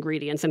buying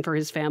ingredients and for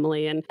his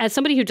family. And as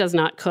somebody who does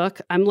not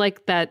cook, I'm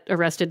like that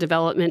Arrested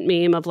Development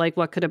meme of like,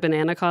 what could a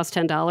banana cost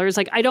 $10?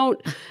 Like, I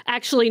don't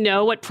actually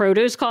know what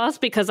produce costs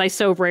because I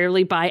so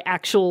rarely buy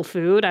actual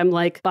food. I'm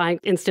like buying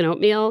instant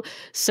oatmeal.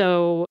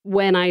 So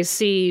when I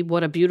see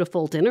what a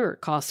beautiful dinner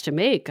costs to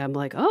make, I'm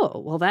like,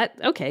 oh, well,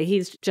 okay,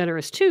 he's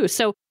generous too.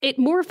 So it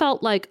more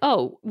felt like,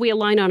 oh, we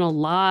align on a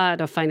lot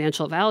of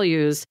financial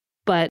values,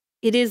 but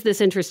it is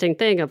this interesting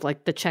thing of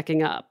like the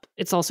checking up.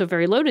 It's also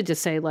very loaded to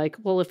say like,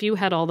 well, if you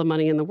had all the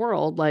money in the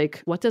world,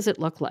 like, what does it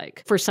look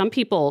like? For some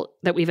people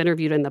that we've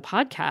interviewed in the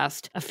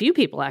podcast, a few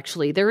people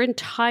actually, their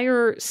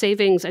entire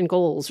savings and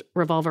goals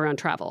revolve around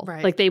travel.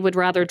 Right. Like, they would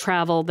rather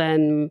travel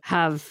than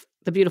have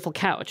the beautiful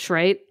couch,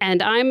 right?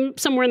 And I'm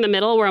somewhere in the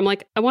middle where I'm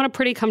like, I want a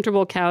pretty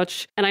comfortable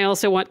couch and I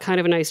also want kind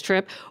of a nice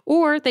trip.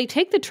 Or they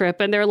take the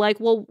trip and they're like,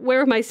 well,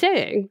 where am I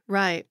staying?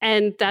 Right.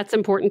 And that's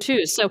important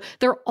too. So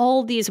there are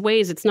all these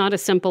ways. It's not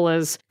as simple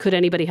as could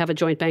anybody have a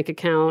joint bank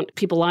account,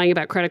 people lying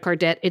about credit card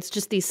debt. It's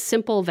just these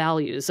simple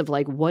values of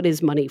like, what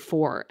is money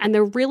for? And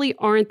there really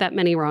aren't that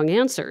many wrong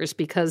answers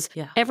because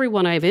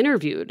everyone I've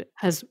interviewed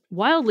has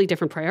wildly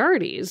different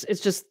priorities.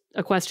 It's just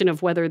a question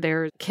of whether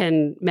they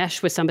can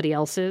mesh with somebody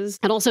else's.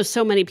 And also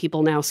so many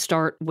people now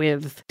start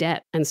with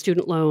debt and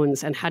student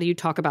loans. And how do you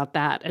talk about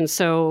that? And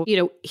so,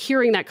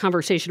 hearing that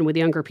conversation with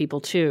younger people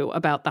too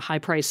about the high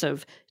price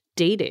of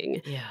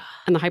dating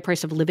and the high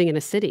price of living in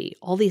a city,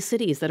 all these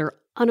cities that are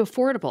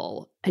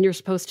unaffordable and you're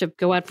supposed to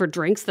go out for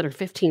drinks that are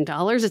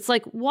 $15. It's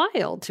like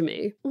wild to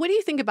me. What do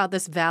you think about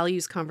this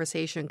values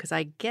conversation? Because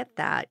I get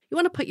that. You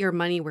want to put your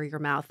money where your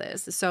mouth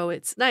is. So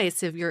it's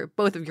nice if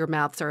both of your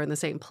mouths are in the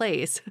same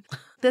place.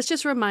 This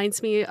just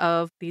reminds me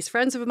of these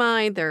friends of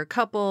mine. They're a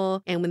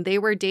couple. And when they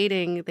were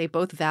dating, they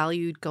both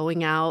valued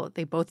going out.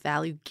 They both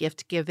valued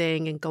gift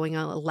giving and going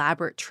on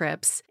elaborate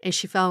trips. And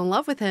she fell in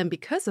love with him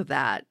because of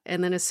that.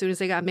 And then as soon as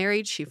they got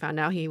married, she found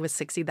out he was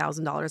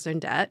 $60,000 in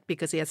debt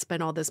because he had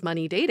spent all this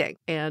money dating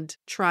and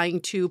trying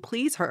to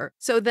please her.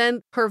 So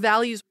then her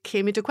values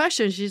came into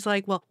question. She's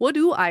like, well, what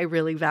do I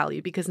really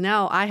value? Because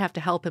now I have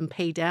to help him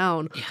pay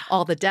down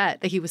all the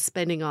debt that he was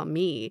spending on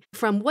me.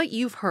 From what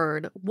you've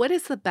heard, what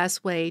is the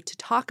best way to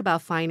talk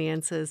about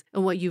finances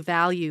and what you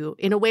value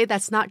in a way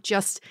that's not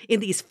just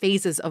in these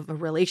phases of a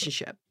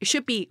relationship? It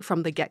should be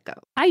from the get-go.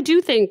 I do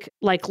think,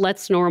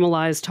 let's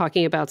normalize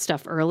talking about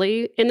stuff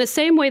early in the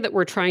same way that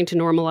we're trying to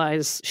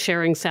normalize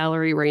sharing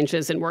salary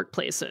ranges in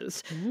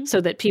workplaces so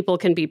that people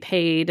can be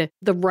paid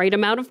the right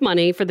amount of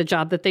money for the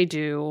job that they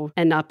do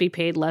and not be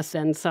paid less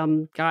than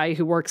some guy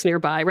who works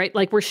nearby, right?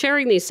 Like we're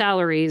sharing these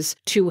salaries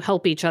to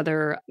help each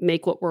other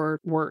make what we're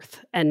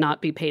worth and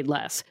not be paid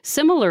less.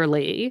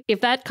 Similarly,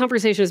 if that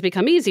conversation has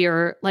become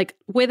easier,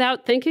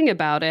 without thinking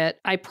about it,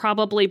 I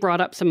probably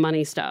brought up some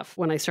money stuff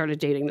when I started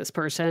dating this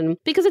person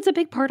because it's a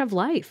big part of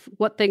life,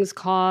 what things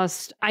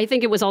cost. I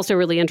think it was also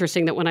really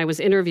interesting that when I was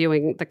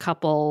interviewing the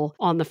couple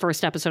on the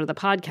first episode of the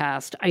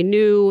podcast, I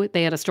knew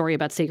they had a story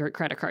about secret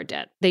credit card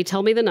debt. They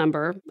tell me the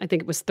number. I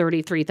think it was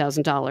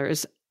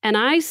 $33,000. And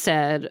I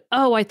said,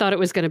 oh, I thought it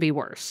was going to be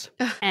worse.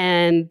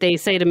 And they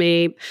say to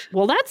me,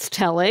 well, that's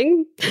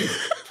telling.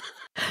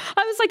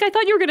 I was like, I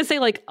thought you were going to say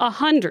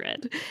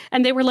 100.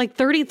 And they were like,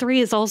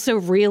 33 is also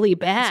really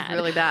bad. It's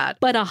really bad.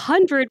 But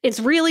 100 is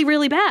really,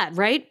 really bad,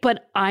 right?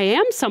 But I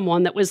am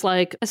someone that was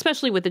like,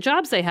 especially with the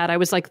jobs they had, I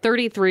was like,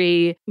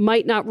 33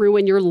 might not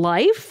ruin your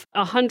life.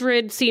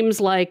 100 seems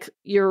like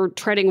you're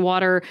treading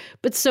water.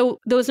 But so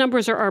those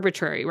numbers are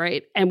arbitrary,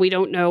 right? And we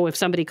don't know if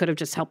somebody could have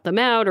just helped them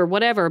out or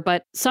whatever.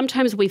 But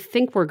sometimes we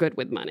think we're good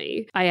with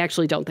money. I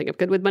actually don't think I'm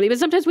good with money, but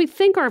sometimes we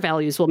think our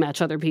values will match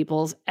other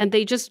people's and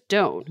they just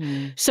don't.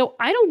 So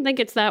I don't think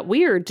it's that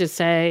weird to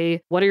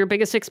say, what are your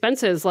biggest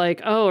expenses?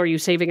 Are you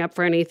saving up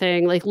for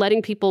anything?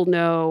 Letting people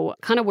know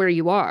kind of where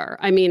you are.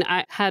 I mean,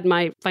 I had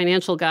my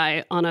financial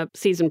guy on a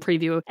season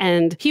preview,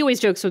 and he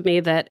always jokes with me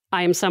that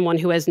I am someone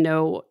who has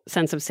no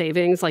sense of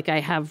savings. I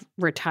have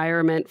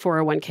retirement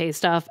 401k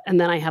stuff, and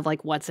then I have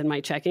what's in my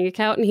checking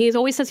account. And he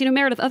always says,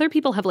 Meredith, other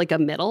people have a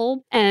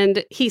middle,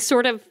 and he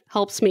sort of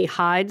helps me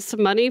hide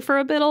some money for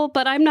a middle,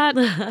 but I'm not,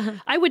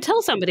 I would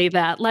tell somebody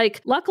that,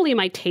 luckily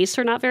my tastes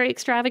are not very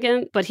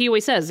extravagant, but he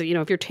always says,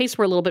 if your tastes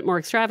were a little bit more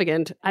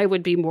extravagant, I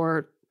would be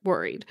more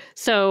worried.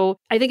 So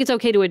I think it's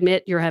okay to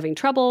admit you're having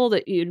trouble,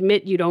 that you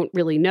admit you don't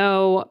really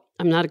know.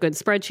 I'm not a good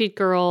spreadsheet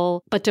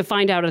girl, but to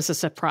find out as a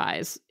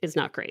surprise is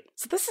not great.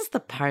 So this is the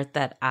part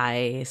that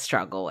I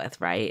struggle with,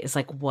 right? It's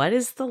what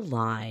is the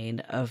line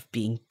of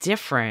being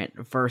different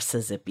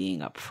versus it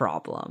being a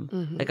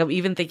problem? I'm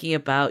even thinking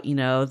about,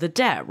 the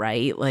debt,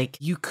 right?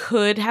 You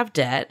could have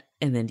debt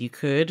and then you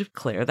could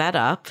clear that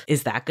up.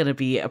 Is that going to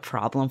be a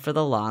problem for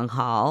the long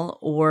haul?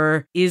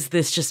 Or is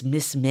this just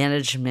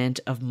mismanagement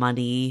of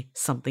money,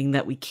 something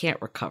that we can't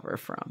recover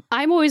from?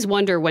 I always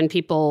wonder when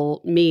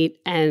people meet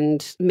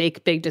and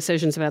make big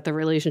decisions about their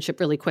relationship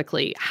really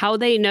quickly, how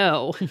they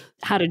know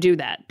how to do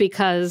that.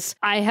 Because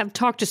I have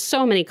talked to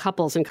so many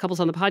couples and couples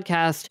on the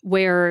podcast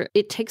where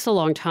it takes a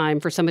long time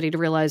for somebody to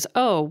realize,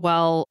 oh,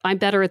 well, I'm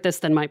better at this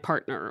than my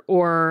partner,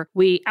 or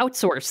we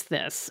outsource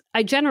this.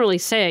 I generally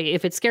say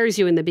if it scares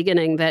you in the beginning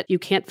that you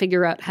can't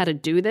figure out how to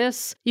do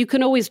this, you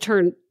can always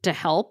turn to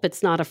help.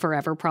 It's not a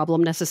forever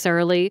problem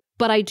necessarily.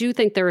 But I do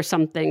think there are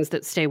some things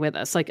that stay with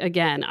us.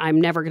 Again, I'm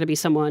never going to be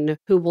someone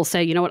who will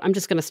say, you know what, I'm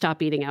just going to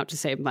stop eating out to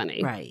save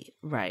money.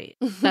 Right.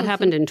 That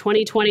happened in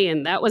 2020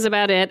 and that was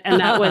about it.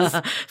 And that was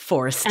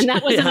forced. And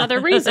that was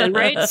another reason,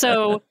 right?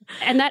 So,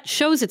 and that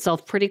shows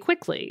itself pretty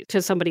quickly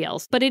to somebody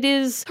else. But it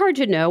is hard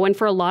to know. And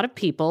for a lot of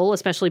people,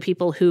 especially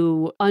people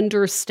who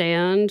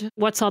understand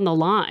what's on the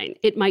line,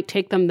 it might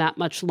take them that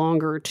much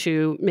longer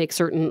to make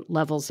certain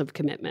levels of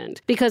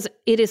commitment because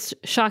it is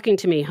shocking shocking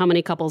to me how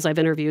many couples I've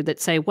interviewed that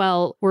say,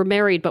 well, we're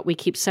married, but we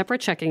keep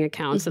separate checking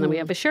accounts and then we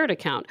have a shared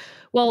account.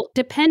 Well,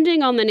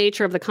 depending on the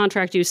nature of the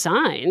contract you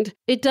signed,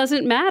 it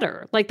doesn't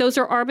matter. Like those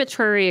are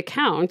arbitrary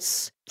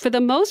accounts. For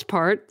the most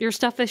part, your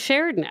stuff is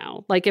shared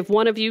now. Like if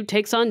one of you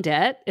takes on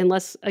debt,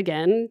 unless,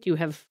 again, you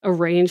have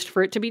arranged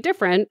for it to be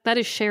different, that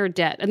is shared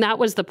debt. And that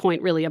was the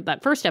point really of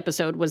that first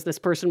episode was this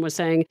person was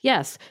saying,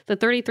 yes, the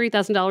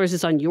 $33,000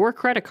 is on your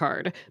credit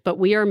card, but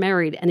we are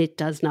married and it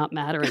does not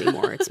matter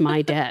anymore. It's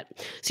my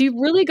debt. So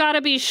you really got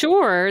to be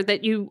sure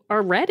that you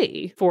are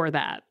ready for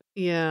that.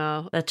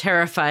 Yeah. That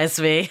terrifies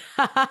me.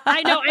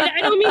 I know.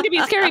 I don't mean to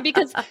be scary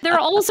because there are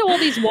also all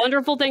these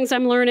wonderful things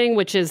I'm learning,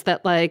 which is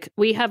that like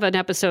we have an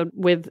episode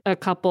with a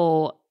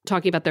couple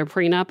talking about their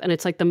prenup, and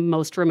it's like the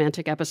most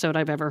romantic episode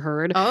I've ever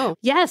heard. Oh.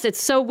 Yes, it's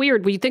so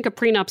weird. We think of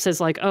prenups as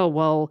like, oh,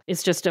 well,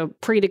 it's just a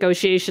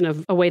pre-negotiation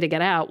of a way to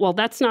get out. Well,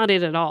 that's not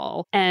it at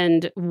all.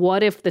 And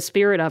what if the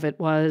spirit of it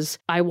was,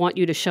 I want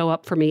you to show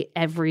up for me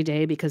every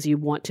day because you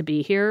want to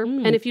be here.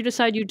 And if you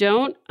decide you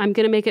don't, I'm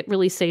going to make it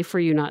really safe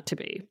for you not to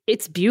be.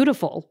 It's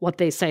beautiful what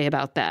they say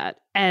about that.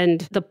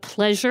 And the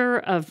pleasure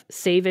of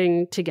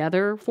saving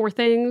together for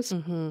things.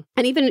 And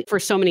even for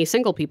so many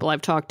single people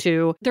I've talked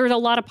to, there's a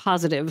lot of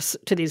positives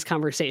to these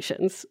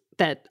conversations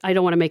that I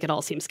don't want to make it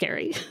all seem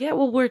scary. Yeah,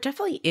 well, we're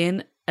definitely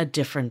in a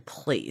different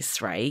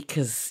place, right?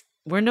 Because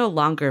we're no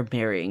longer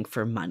marrying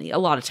for money. A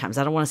lot of times,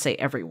 I don't want to say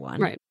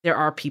everyone. Right. There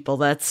are people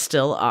that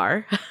still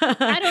are.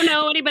 I don't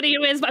know anybody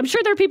who is, but I'm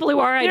sure there are people who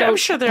are. I'm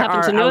sure there happen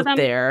are to know out them.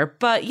 there.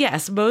 But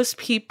yes, most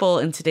people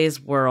in today's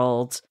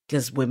world,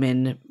 because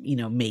women,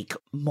 make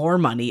more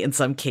money in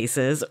some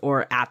cases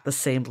or at the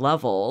same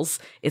levels,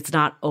 it's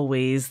not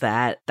always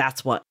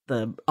that's what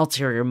the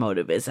ulterior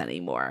motive is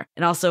anymore.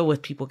 And also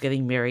with people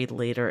getting married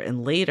later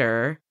and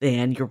later,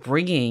 then you're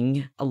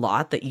bringing a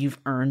lot that you've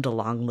earned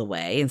along the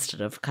way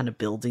instead of kind of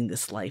building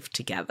this life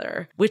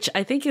together, which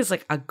I think is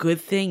like a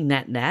good thing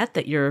net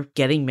that you're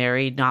getting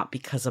married not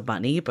because of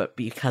money, but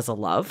because of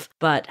love.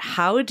 But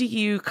how do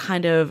you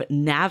kind of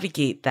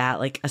navigate that,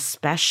 like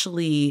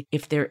especially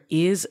if there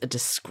is a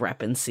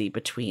discrepancy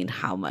between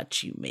how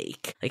much you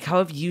make? Like how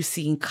have you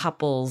seen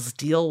couples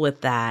deal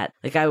with that?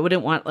 Like I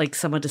wouldn't want like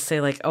someone to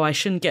say like, oh, I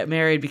shouldn't get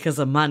married because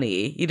of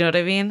money. You know what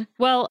I mean?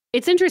 Well,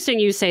 it's interesting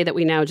you say that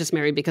we now just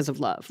marry because of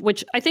love,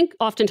 which I think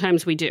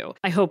oftentimes we do.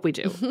 I hope we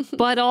do.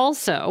 But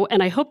also,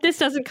 and I hope this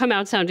doesn't come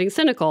out sounding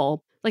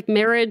cynical, like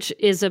marriage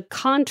is a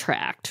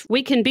contract.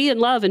 We can be in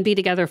love and be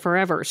together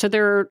forever. So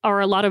there are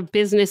a lot of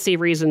businessy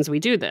reasons we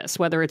do this,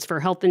 whether it's for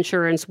health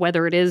insurance,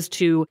 whether it is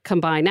to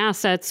combine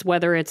assets,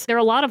 there are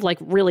a lot of like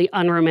really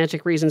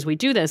unromantic reasons we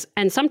do this.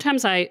 And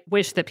sometimes I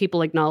wish that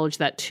people acknowledge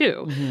that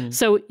too.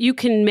 So you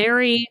can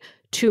marry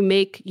to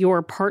make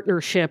your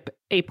partnership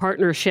a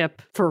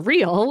partnership for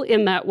real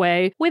in that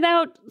way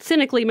without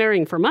cynically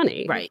marrying for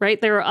money. Right.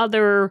 There are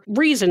other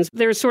reasons.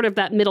 There's sort of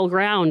that middle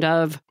ground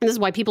of, and this is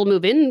why people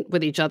move in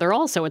with each other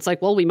also. It's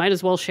like, well, we might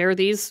as well share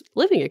these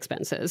living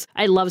expenses.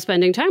 I love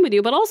spending time with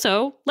you, but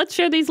also let's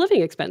share these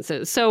living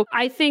expenses. So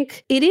I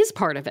think it is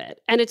part of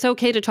it. And it's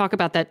okay to talk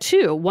about that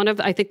too. One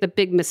of, I think, the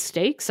big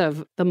mistakes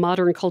of the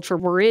modern culture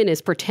we're in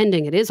is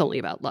pretending it is only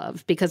about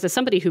love. Because as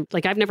somebody who,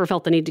 like, I've never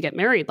felt the need to get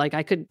married, like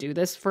I could do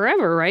this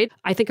forever, right?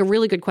 I think a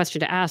really good question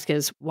to ask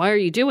is, why are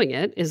you doing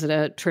it? Is it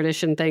a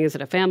tradition thing? Is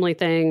it a family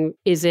thing?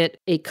 Is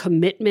it a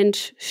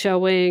commitment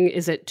showing?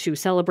 Is it to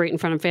celebrate in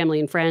front of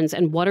family and friends?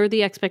 And what are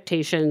the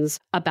expectations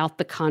about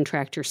the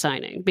contract you're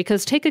signing?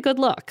 Because take a good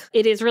look.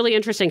 It is really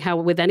interesting how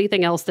with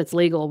anything else that's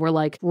legal, we're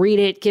like, read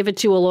it, give it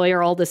to a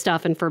lawyer, all this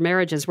stuff. And for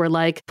marriages, we're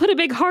like, put a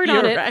big heart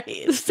on it,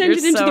 right. send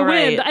it into the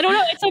wind. Right. I don't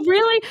know. It's a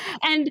really,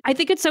 and I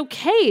think it's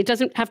okay. It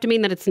doesn't have to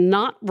mean that it's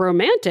not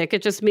romantic.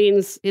 It just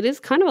means it is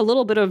kind of a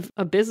little bit of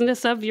a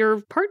business of your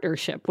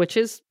partnership, which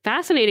is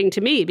fascinating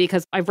to me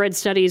because I've read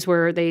studies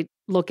where they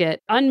look at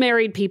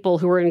unmarried people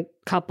who are in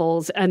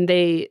couples and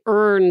they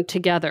earn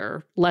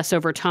together less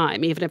over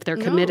time, even if they're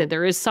committed.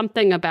 There is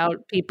something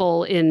about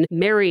people in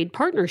married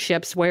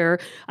partnerships where,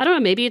 I don't know,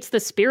 maybe it's the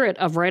spirit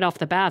of right off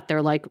the bat,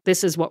 they're like,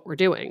 this is what we're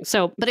doing.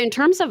 So, but in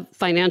terms of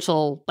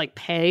financial like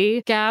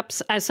pay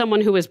gaps, as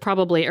someone who is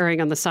probably erring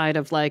on the side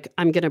of like,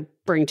 I'm going to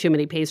bring too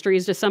many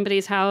pastries to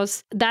somebody's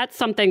house, that's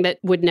something that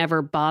would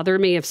never bother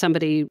me if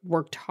somebody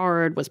worked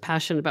hard, was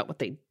passionate about what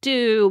they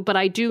do. But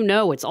I do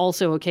know it's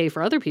also okay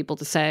for other people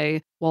to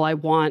say, well, I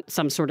want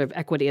some sort of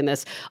equity in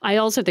this. I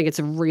also think it's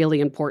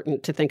really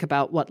important to think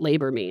about what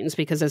labor means,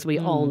 because as we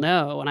all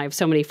know, and I have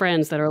so many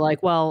friends that are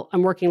like, well,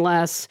 I'm working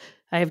less,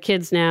 I have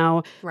kids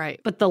now, right?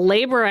 But the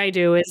labor I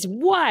do is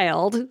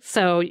wild.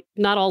 So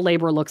not all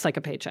labor looks like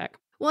a paycheck.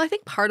 Well, I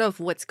think part of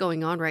what's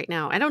going on right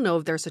now, I don't know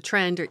if there's a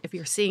trend or if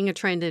you're seeing a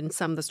trend in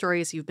some of the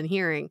stories you've been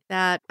hearing,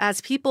 that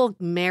as people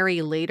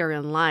marry later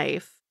in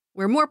life,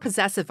 we're more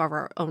possessive of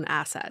our own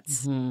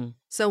assets.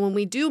 So when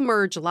we do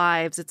merge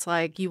lives, it's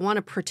like you want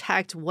to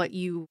protect what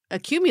you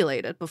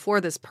accumulated before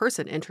this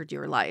person entered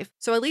your life.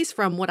 So at least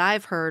from what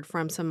I've heard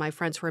from some of my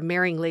friends who are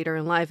marrying later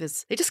in life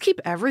is they just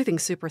keep everything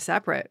super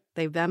separate.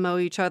 They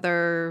Venmo each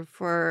other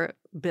for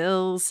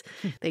bills.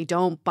 They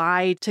don't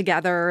buy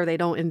together. They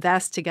don't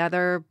invest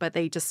together, but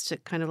they just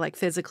kind of like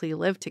physically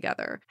live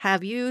together.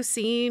 Have you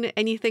seen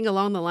anything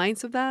along the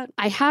lines of that?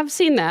 I have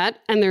seen that,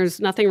 and there's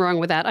nothing wrong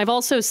with that. I've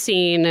also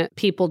seen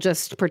people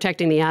just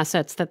protecting the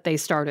assets that they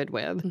started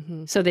with.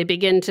 Mm-hmm. So they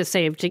begin to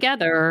save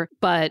together,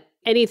 but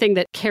anything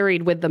that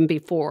carried with them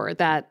before,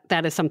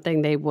 that is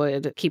something they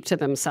would keep to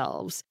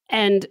themselves.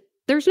 And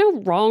there's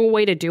no wrong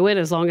way to do it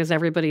as long as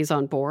everybody's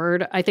on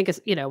board. I think it's,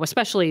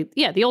 especially,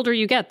 the older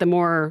you get, the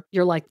more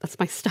you're like, that's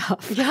my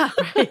stuff. Yeah,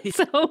 right.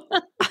 So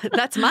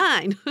that's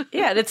mine.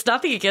 Yeah, and it's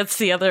nothing against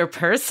the other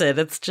person.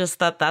 It's just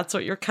that that's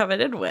what you're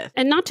coming in with.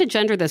 And not to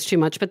gender this too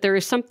much, but there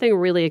is something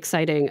really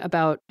exciting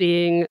about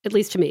being, at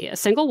least to me, a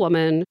single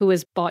woman who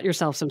has bought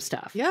yourself some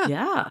stuff. Yeah.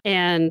 Yeah.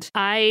 And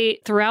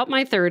throughout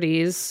my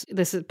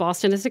 30s,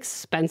 Boston is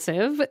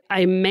expensive.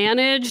 I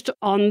managed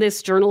on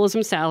this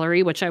journalism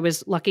salary, which I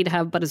was lucky to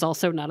have, but is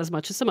also not as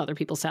much as some other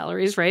people's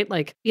salaries, right?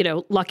 Like,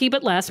 lucky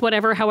but less,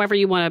 however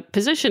you want to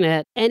position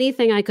it.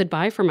 Anything I could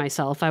buy for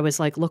myself, I was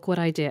like, look what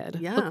I did.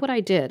 Yeah. Look what I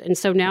did. And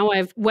so now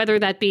whether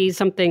that be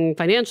something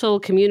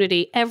financial,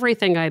 community,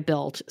 everything I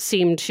built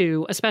seemed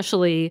to,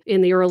 especially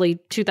in the early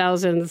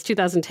 2000s,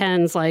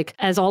 2010s, like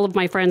as all of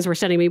my friends were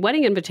sending me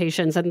wedding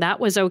invitations, and that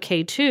was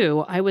okay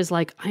too. I was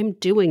like, I'm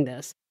doing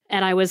this.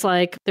 And I was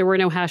like, there were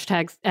no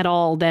hashtags at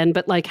all then,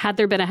 but like, had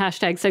there been a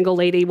hashtag single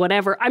lady,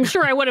 whatever, I'm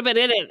sure I would have been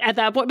in it at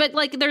that point. But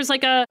like, there's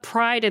like a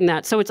pride in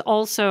that. So it's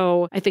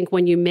also, I think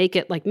when you make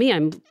it like me,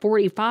 I'm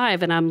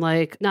 45 and I'm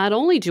like, not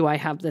only do I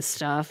have this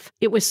stuff,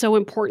 it was so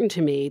important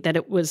to me that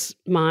it was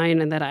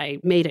mine and that I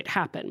made it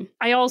happen.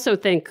 I also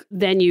think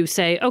then you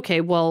say, okay,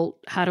 well,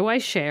 how do I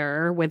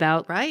share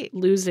without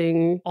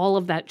losing all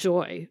of that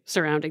joy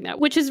surrounding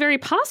that, which is very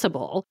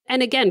possible.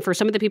 And again, for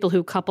some of the people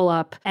who couple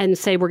up and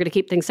say, we're going to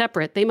keep things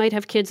separate, they might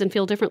have kids and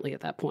feel differently at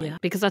that point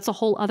because that's a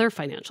whole other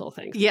financial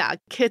thing. Yeah,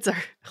 kids are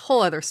a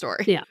whole other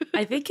story. Yeah.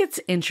 I think it's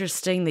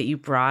interesting that you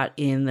brought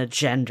in the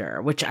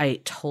gender, which I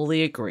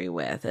totally agree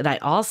with. And I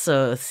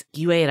also,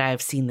 Yue and I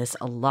have seen this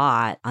a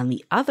lot on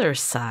the other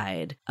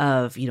side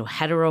of,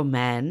 hetero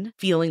men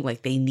feeling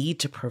like they need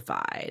to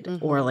provide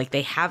or like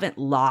they haven't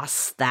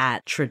lost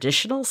that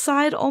traditional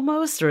side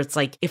almost, or it's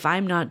like, if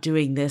I'm not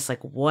doing this,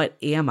 like, what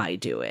am I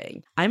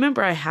doing? I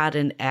remember I had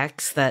an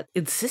ex that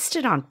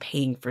insisted on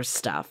paying for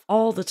stuff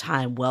all the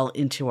time well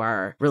into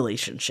our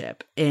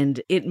relationship.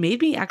 And it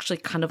made me actually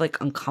kind of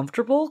like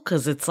uncomfortable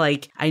because it's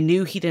like I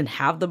knew he didn't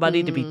have the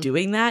money to be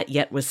doing that,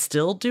 yet was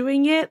still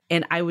doing it.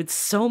 And I would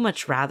so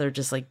much rather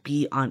just like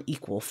be on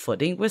equal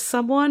footing with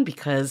someone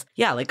because,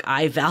 like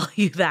I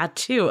value that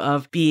too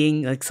of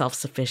being like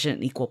self-sufficient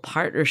and equal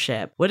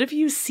partnership. What have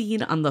you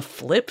seen on the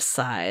flip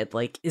side?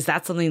 Like, is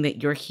that something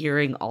that you're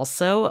hearing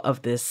also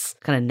of this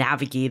kind of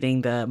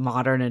navigating the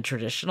modern and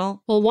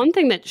traditional? Well, one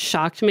thing that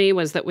shocked me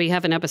was that we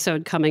have an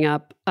episode coming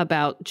up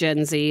about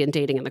Gen Z and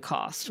dating and the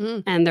cost.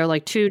 And they're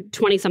like two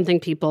 20-something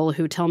people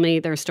who tell me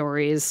their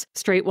stories,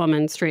 straight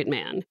woman, straight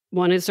man.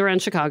 One is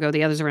around Chicago,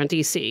 the other's around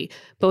DC.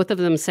 Both of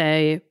them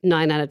say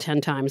 9 out of 10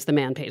 times the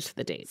man pays for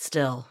the date.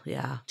 Still,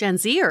 yeah. Gen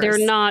Zers. They're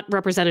not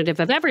representative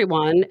of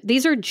everyone.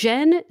 These are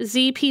Gen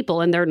Z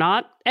people, and they're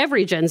not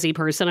every Gen Z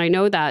person. I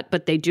know that,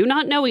 but they do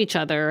not know each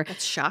other.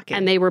 That's shocking.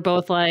 And they were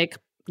both like,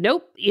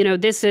 nope,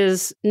 this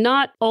is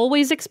not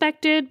always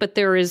expected, but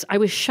I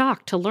was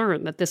shocked to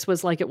learn that this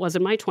was like it was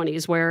in my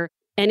 20s where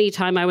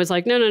anytime I was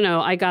like,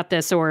 no, I got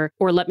this or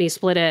let me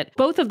split it.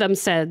 Both of them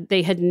said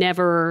they had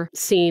never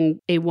seen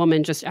a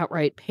woman just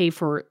outright pay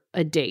for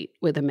a date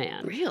with a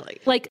man. Really?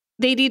 Like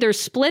they'd either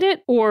split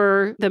it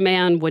or the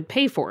man would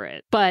pay for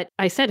it. But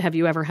I said, have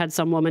you ever had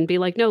some woman be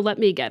like, no, let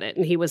me get it?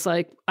 And he was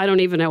like, I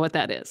don't even know what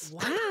that is.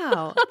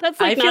 Wow. That's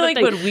like I feel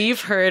like when we've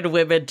heard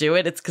women do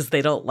it, it's because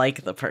they don't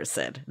like the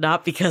person,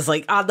 not because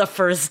like on the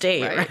first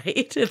date, right?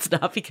 It's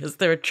not because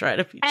they're trying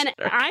to be And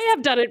generous. I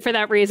have done it for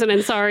that reason.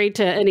 And sorry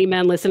to any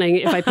men listening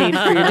if I paid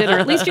for your dinner.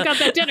 At least you got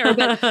that dinner.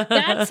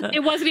 But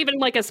it wasn't even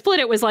like a split.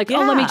 It was like, oh,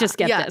 let me just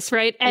get this,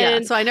 right?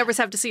 And so I never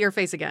have to see your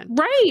face again.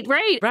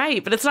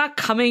 Right. But it's not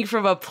coming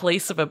from a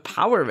place of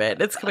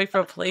empowerment. It's coming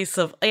from a place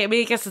of, I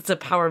guess it's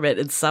empowerment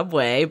in some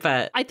way,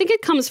 but I think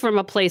it comes from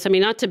a place,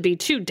 not to be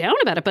too down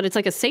about it, but it's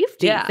like a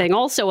safety thing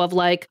also of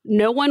like,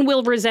 no one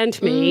will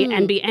resent me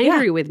and be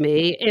angry with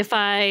me if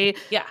I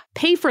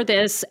pay for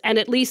this, and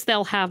at least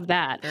they'll have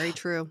that. Very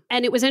true.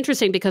 And it was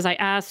interesting because I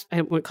asked,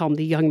 I wouldn't call him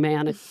the young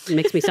man, it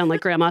makes me sound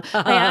like grandma.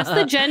 I asked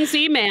the Gen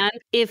Z man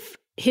if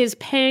his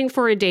paying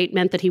for a date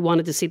meant that he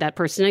wanted to see that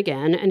person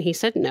again. And he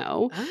said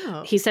no.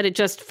 Oh. He said it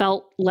just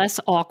felt less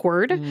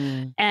awkward.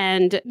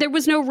 And there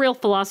was no real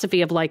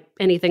philosophy of like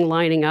anything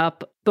lining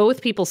up.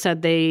 both people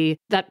said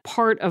that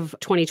part of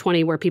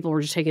 2020 where people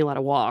were just taking a lot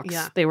of walks,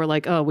 they were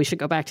like, oh, we should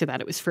go back to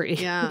that. It was free.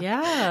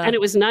 Yeah. And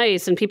it was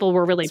nice and people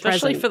were really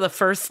Especially present. for the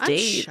first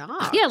date.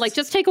 Yeah, like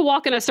just take a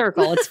walk in a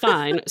circle. It's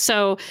fine.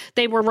 So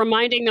they were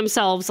reminding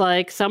themselves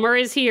like summer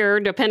is here,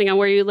 depending on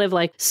where you live.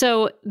 Like,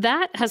 so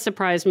that has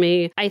surprised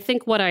me. I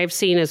think what I've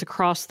seen is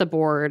across the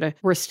board,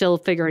 we're still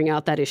figuring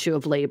out that issue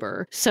of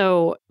labor.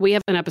 So we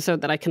have an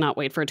episode that I cannot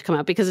wait for it to come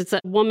out because it's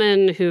a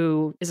woman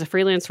who is a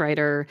freelance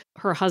writer.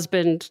 Her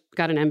husband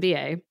got an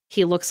MBA.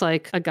 He looks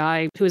like a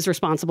guy who is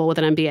responsible with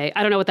an MBA.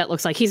 I don't know what that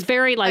looks like. He's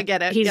very like, I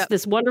get it. He's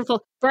this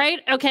wonderful, right?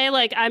 Okay,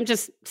 like I'm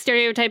just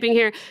stereotyping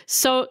here.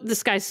 So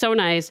this guy's so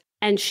nice.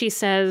 And she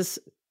says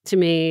to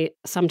me,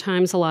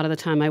 sometimes a lot of the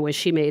time, I wish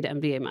she made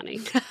MBA money.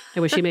 I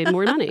wish she made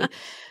more money.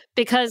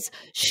 Because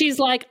she's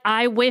like,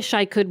 I wish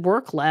I could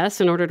work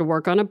less in order to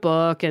work on a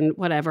book and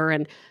whatever.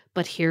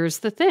 But here's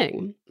the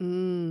thing.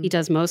 He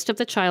does most of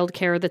the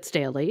childcare that's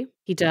daily.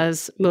 He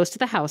does most of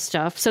the house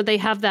stuff. So they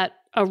have that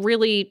a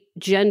really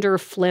gender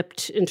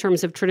flipped in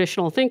terms of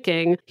traditional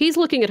thinking. He's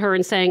looking at her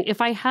and saying, if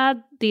I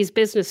had these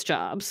business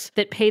jobs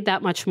that paid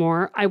that much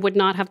more, I would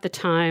not have the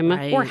time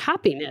or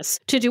happiness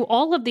to do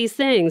all of these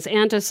things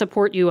and to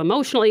support you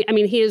emotionally. I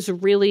mean, he is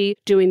really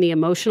doing the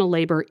emotional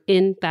labor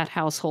in that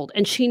household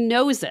and she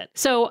knows it.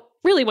 So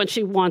really what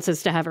she wants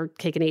is to have her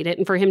cake and eat it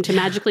and for him to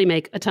magically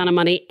make a ton of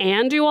money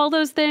and do all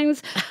those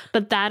things.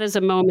 But that is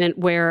a moment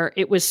where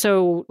it was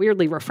so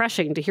weirdly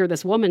refreshing to hear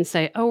this woman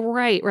say, oh,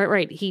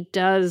 right. He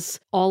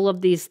does all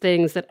of these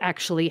things that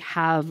actually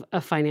have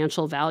a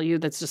financial value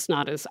that's just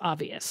not as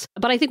obvious.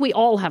 But I think we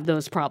all have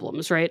those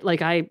problems, right?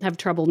 Like I have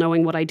trouble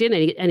knowing what I did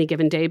any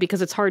given day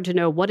because it's hard to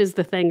know what is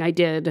the thing I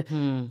did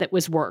that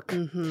was work.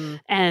 Mm-hmm.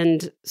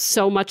 And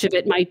so much of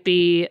it might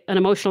be an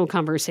emotional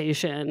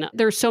conversation.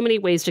 There's so many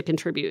ways to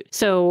contribute.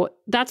 So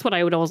that's what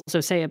I would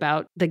also say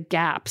about the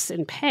gaps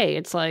in pay.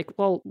 It's like,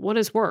 well, what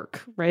is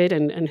work, right?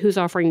 And who's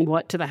offering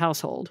what to the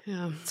household?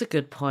 Yeah, that's a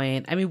good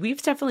point. I mean,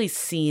 we've definitely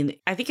seen,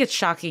 I think it's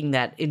shocking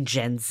that in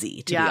Gen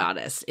Z, to be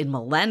honest, in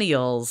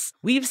millennials,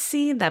 we've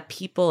seen that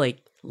people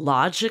like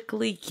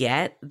logically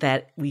get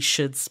that we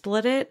should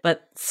split it,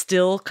 but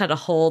still kind of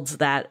holds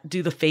that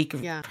do the fake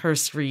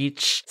purse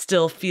reach,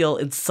 still feel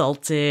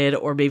insulted,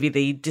 or maybe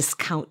they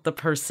discount the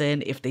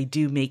person if they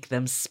do make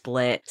them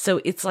split.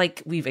 So it's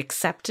like we've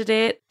accepted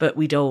it, but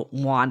we don't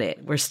want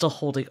it. We're still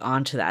holding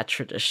on to that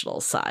traditional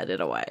side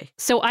in a way.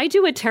 So I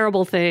do a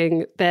terrible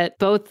thing that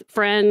both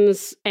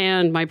friends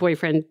and my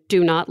boyfriend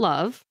do not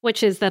love,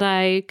 which is that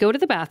I go to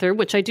the bathroom,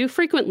 which I do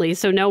frequently,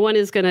 so no one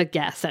is going to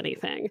guess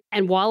anything.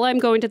 And while I'm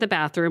going to the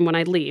bathroom, when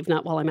I leave,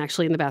 not while I'm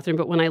actually in the bathroom,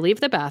 but when I leave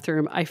the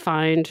bathroom, I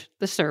find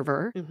the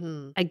server.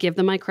 Mm-hmm. I give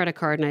them my credit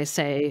card and I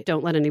say,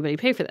 don't let anybody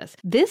pay for this.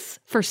 This,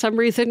 for some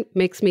reason,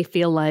 makes me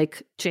feel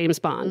like James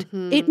Bond.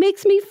 Mm-hmm. It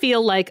makes me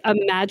feel like a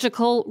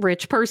magical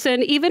rich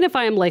person. Even if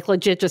I am like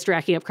legit just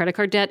racking up credit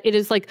card debt, it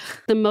is like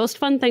the most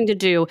fun thing to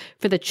do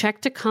for the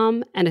check to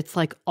come and it's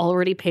like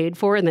already paid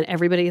for. And then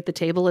everybody at the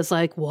table is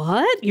like,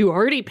 what? You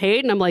already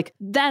paid? And I'm like,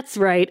 that's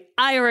right.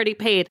 I already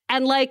paid.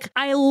 And like,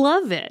 I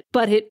love it,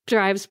 but it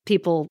drives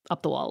people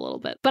up the wall a little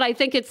bit. But I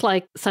think it's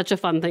like such a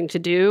fun thing to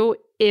do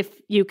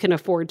if you can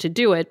afford to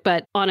do it.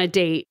 But on a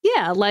date,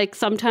 like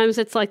sometimes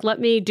it's like,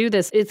 let me do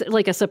this. It's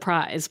like a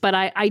surprise. But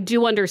I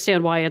do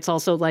understand why it's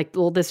also like,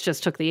 well, this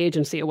just took the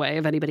agency away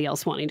of anybody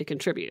else wanting to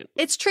contribute.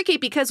 It's tricky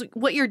because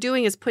what you're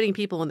doing is putting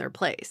people in their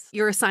place.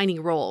 You're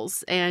assigning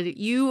roles and it's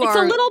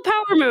a little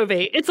power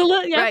movie. It's a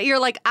little, right. You're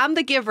like, I'm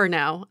the giver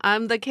now.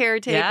 I'm the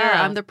caretaker.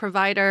 I'm the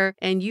provider.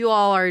 And you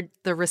all are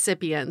the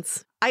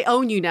recipients. I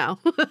own you now.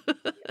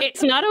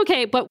 It's not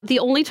okay, but the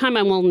only time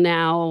I will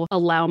now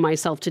allow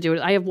myself to do it,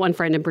 I have one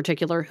friend in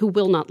particular who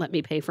will not let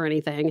me pay for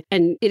anything.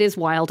 And it is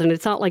wild. And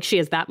it's not like she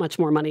has that much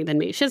more money than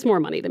me. She has more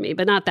money than me,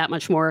 but not that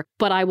much more.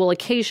 But I will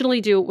occasionally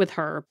do it with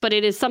her. But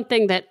it is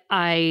something that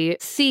I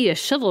see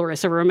as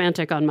chivalrous or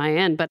romantic on my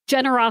end. But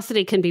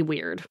generosity can be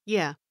weird.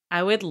 Yeah.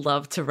 I would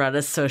love to run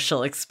a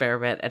social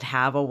experiment and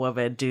have a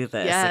woman do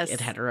this like in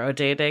hetero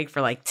dating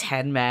for like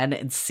 10 men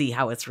and see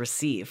how it's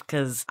received.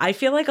 Because I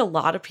feel like a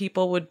lot of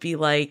people would be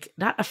like,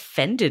 not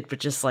offended, but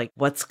just like,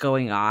 what's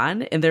going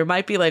on? And there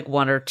might be like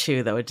one or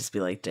two that would just be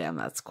like, damn,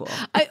 that's cool.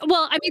 I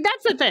mean,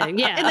 that's the thing.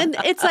 Yeah. And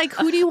then it's like,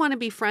 who do you want to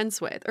be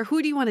friends with? Or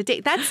who do you want to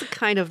date? That's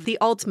kind of the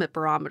ultimate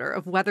barometer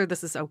of whether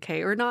this is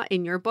okay or not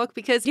in your book.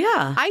 Because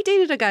I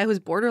dated a guy who's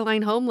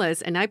borderline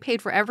homeless and I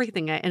paid for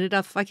everything. I ended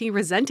up fucking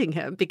resenting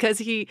him because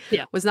he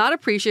was not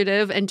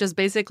appreciative and just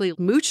basically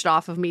mooched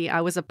off of me.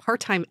 I was a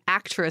part-time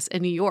actress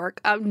in New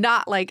York. I'm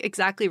not like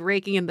exactly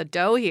raking in the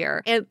dough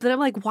here. And then I'm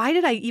like, why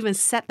did I even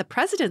set the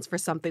precedence for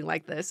something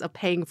like this of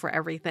paying for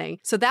everything?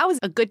 So that was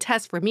a good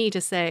test for me to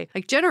say,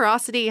 like,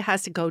 generosity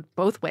has to go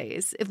both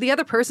ways. If the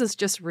other person's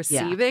just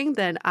receiving,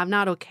 then I'm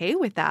not okay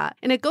with that.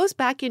 And it goes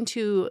back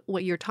into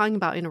what you're talking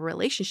about in a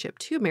relationship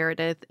too,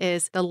 Meredith,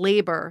 is the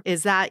labor.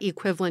 Is that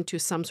equivalent to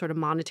some sort of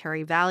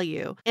monetary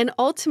value? And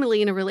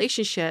ultimately in a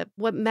relationship,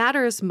 what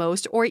matters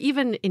most, or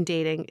even in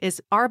dating, is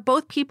are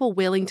both people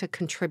willing to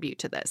contribute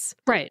to this?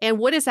 Right. And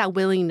what is that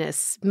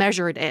willingness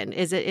measured in?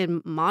 Is it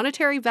in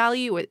monetary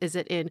value? Is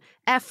it in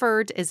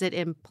effort? Is it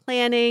in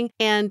planning?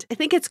 And I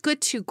think it's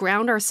good to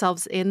ground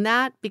ourselves in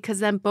that because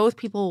then both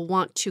people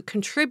want to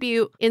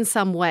contribute in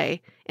some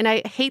way. And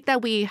I hate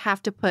that we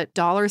have to put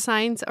dollar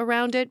signs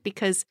around it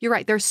because you're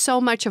right. There's so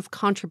much of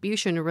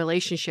contribution in a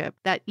relationship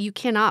that you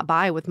cannot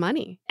buy with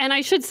money. And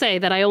I should say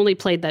that I only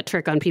played that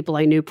trick on people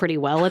I knew pretty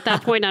well at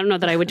that point. I don't know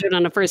that I would do it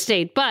on a first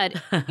date,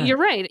 but you're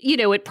right.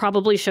 It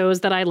probably shows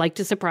that I like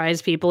to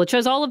surprise people. It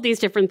shows all of these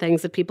different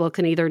things that people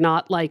can either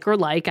not like or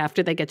like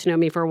after they get to know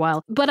me for a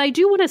while. But I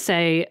do want to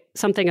say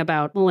something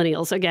about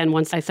millennials. Again,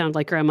 once I sound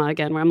like grandma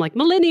again, where I'm like,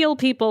 millennial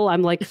people,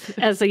 I'm like,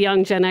 as a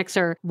young Gen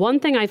Xer, one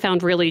thing I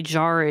found really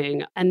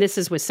jarring, and this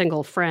is with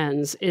single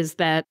friends, is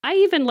that I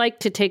even like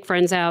to take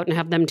friends out and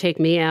have them take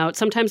me out.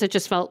 Sometimes it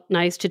just felt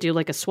nice to do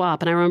like a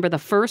swap. And I remember the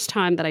first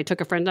time that I took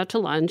a friend out to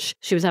lunch,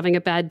 she was having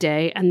a bad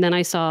day, and then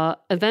I saw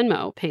a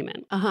Venmo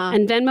payment.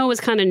 And Venmo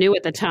was kind of new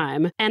at the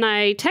time. And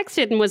I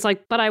texted and was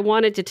like, but I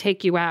wanted to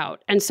take you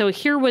out. And so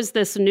here was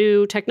this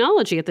new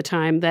technology at the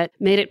time that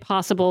made it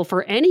possible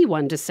for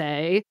anyone to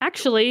say,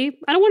 actually,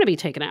 I don't want to be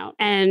taken out.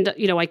 And,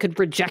 I could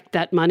reject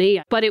that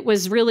money. But it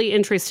was really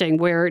interesting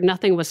where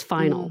nothing was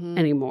final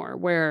anymore,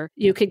 where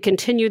you could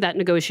continue that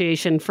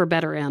negotiation for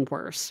better and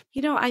worse.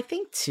 I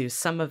think too,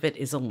 some of it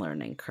is a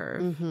learning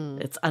curve.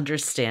 It's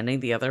understanding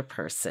the other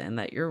person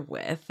that you're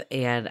with.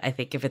 And I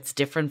think if it's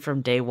different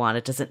from day one,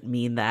 it doesn't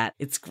mean that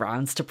it's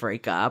grounds to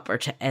break up or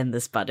to end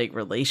this budding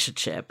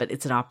relationship, but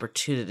it's an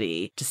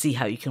opportunity to see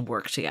how you can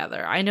work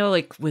together. I know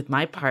like with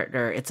my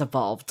partner, it's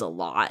evolved a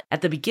lot.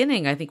 At the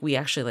beginning, I think we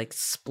actually like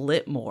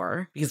split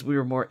more because we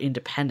were more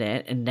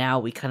independent, and now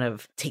we kind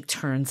of take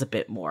turns a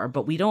bit more,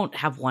 but we don't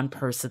have one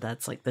person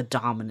that's like the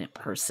dominant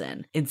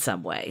person in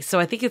some way. So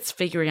I think it's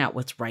figuring out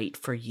what's right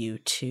for you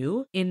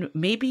too. And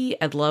maybe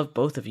I'd love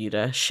both of you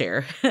to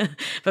share,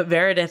 but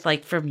Meredith,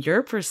 like from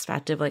your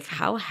perspective, like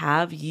how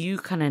have you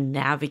kind of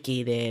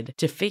navigated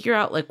to figure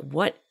out like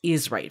what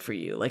is right for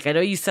you? Like I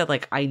know you said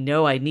like, I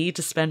know I need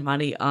to spend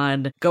money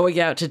on going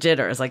out to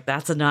dinners. Like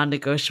that's a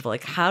non-negotiable.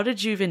 Like how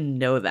did you even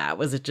know that?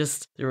 Was it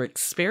just through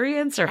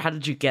experience or how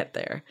did you get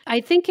there?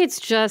 I think it's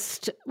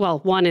just, well,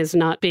 one is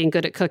not being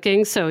good at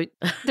cooking. So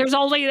there's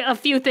only a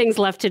few things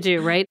left to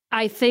do, right?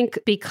 I think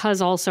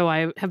because also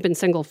I have been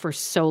single for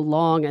so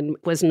long and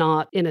was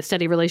not in a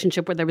steady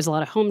relationship where there was a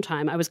lot of home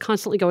time, I was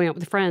constantly going out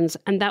with friends,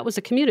 and that was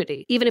a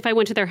community. Even if I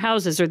went to their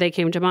houses or they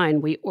came to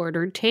mine, we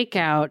ordered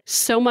takeout.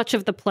 So much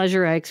of the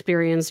pleasure I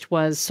experienced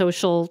was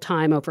social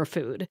time over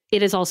food.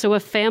 It is also a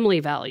family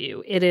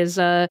value. It is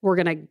we're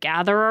going to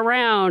gather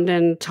around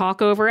and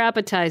talk over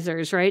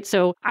appetizers, right?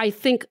 So I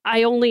think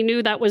I only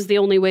knew that was the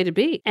only way to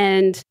be.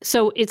 And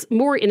so it's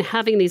more in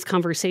having these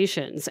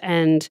conversations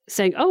and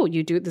saying, oh,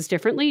 you do this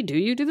differently? Do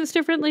you do this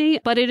differently?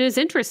 But it is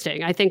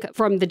interesting. I think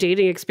from the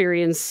dating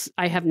experience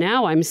I have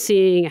now, I'm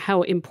seeing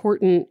how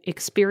important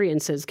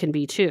experiences can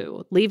be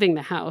too. Leaving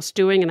the house,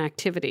 doing an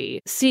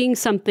activity, seeing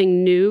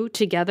something new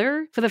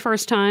together for the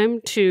first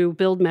time to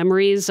build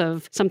memories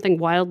of something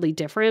wildly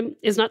different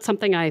is not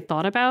something I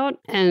thought about.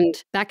 And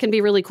that can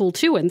be really cool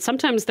too. And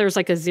sometimes there's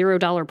like a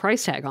 $0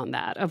 price tag on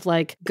that of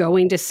like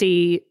going to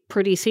see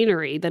pretty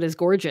scenery that is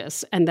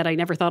gorgeous and that I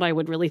never thought I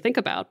would really think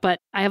about. But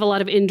I have a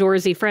lot of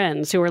indoorsy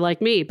friends who are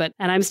like me,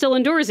 and I'm still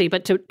indoorsy,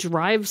 but to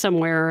drive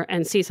somewhere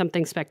and see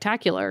something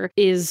spectacular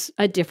is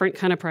a different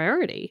kind of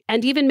priority.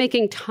 And even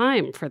making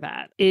time for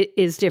that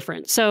is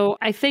different. So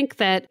I think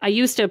that I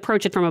used to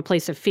approach it from a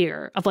place of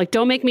fear of like,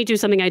 don't make me do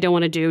something I don't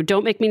want to do.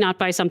 Don't make me not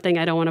buy something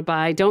I don't want to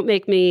buy. Don't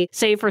make me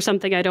save for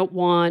something I don't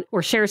want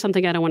or share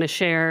something I don't want to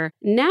share.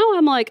 Now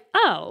I'm like,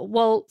 oh,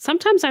 well,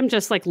 sometimes I'm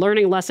just like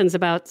learning lessons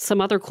about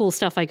some other cool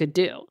stuff I could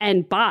do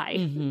and buy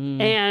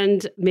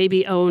and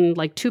maybe own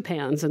like 2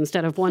 pans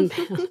instead of 1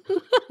 pan.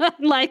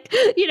 Like,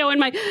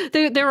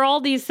 there are all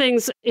these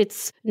things.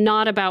 It's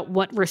not about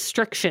what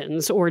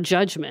restrictions or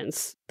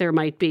judgments there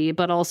might be,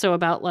 but also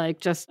about like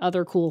just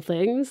other cool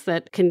things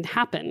that can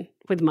happen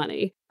with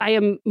money. I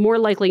am more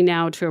likely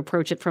now to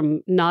approach it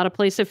from not a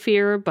place of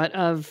fear, but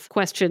of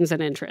questions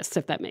and interests,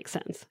 if that makes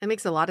sense. That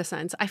makes a lot of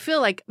sense. I feel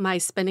like my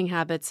spending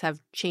habits have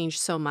changed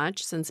so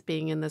much since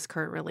being in this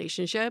current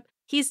relationship.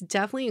 He's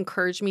definitely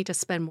encouraged me to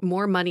spend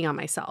more money on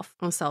myself,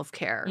 on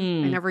self-care. I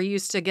never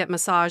used to get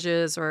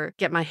massages or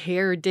get my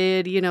hair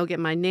did, get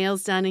my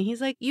nails done. And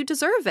he's like, you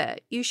deserve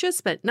it. You should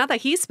spend, not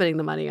that he's spending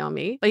the money on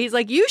me, but he's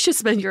like, you should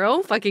spend your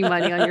own fucking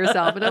money on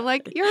yourself. And I'm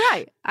like, you're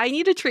right. I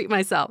need to treat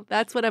myself.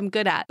 That's what I'm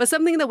good at. But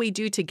something that we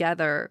do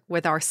together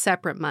with our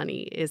separate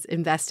money is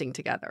investing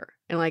together.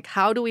 And like,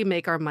 how do we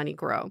make our money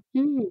grow?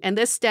 And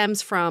this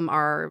stems from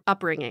our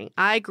upbringing.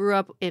 I grew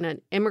up in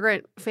an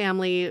immigrant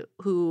family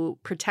who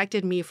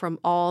protected me from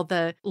all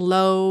the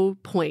low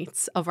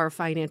points of our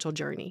financial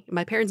journey.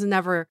 My parents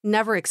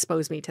never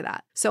exposed me to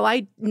that. So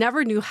I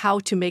never knew how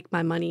to make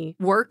my money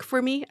work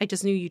for me. I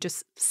just knew you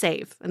just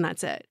save and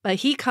that's it. But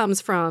he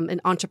comes from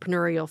an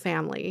entrepreneurial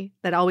family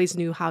that always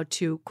knew how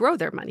to grow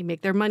their money,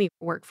 make their money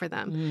work for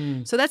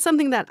them. So that's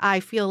something that I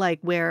feel like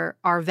where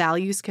our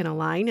values can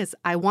align is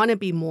I want to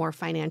be more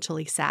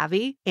financially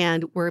savvy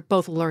and we're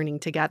both learning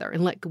together.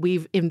 And like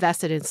we've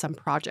invested in some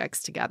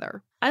projects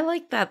together. I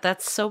like that.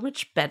 That's so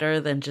much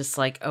better than just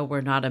like, oh, we're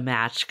not a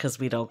match because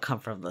we don't come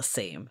from the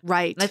same.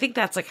 Right. And I think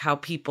that's like how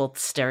people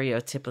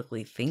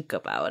stereotypically think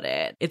about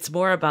it. It's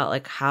more about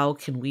like, how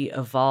can we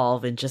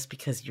evolve? And just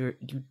because you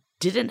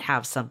didn't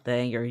have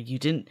something or you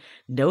didn't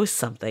know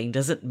something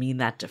doesn't mean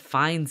that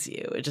defines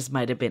you. It just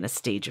might have been a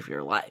stage of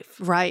your life.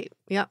 Right.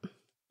 Yep.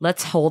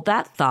 Let's hold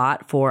that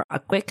thought for a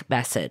quick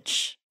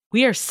message.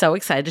 We are so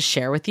excited to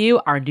share with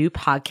you our new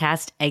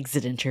podcast,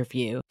 Exit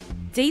Interview.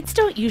 Dates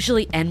don't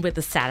usually end with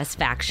a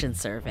satisfaction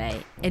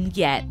survey, and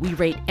yet we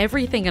rate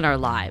everything in our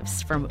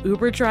lives, from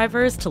Uber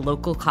drivers to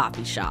local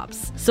coffee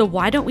shops. So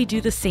why don't we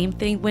do the same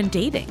thing when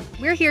dating?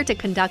 We're here to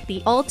conduct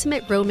the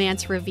ultimate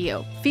romance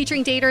review,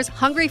 featuring daters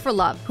hungry for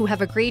love who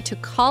have agreed to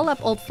call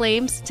up old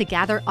flames to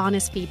gather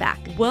honest feedback.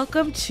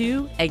 Welcome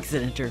to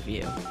Exit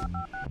Interview.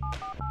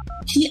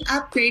 He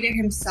upgraded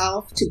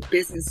himself to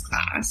business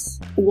class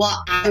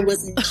while I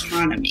was in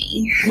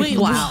economy. Wait,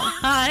 wow.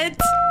 What?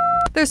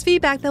 There's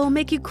feedback that will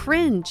make you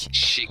cringe.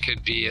 She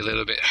could be a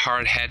little bit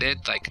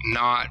hard-headed, like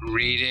not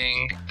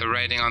reading the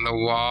writing on the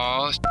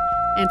wall.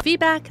 And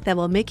feedback that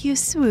will make you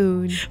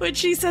swoon. When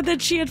she said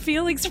that she had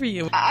feelings for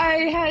you.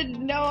 I had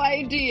no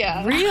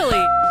idea.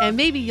 Really? And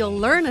maybe you'll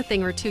learn a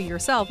thing or two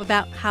yourself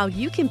about how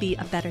you can be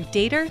a better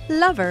dater,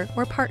 lover,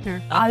 or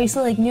partner.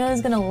 Obviously, like, knew I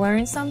was going to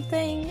learn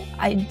something.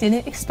 I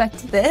didn't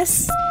expect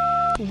this.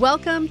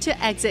 Welcome to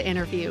Exit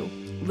Interview.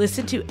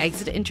 Listen to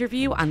Exit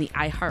Interview on the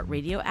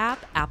iHeartRadio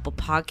app, Apple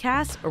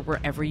Podcasts, or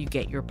wherever you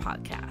get your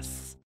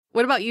podcasts.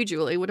 What about you,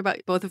 Julie? What about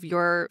both of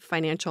your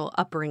financial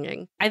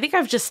upbringing? I think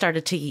I've just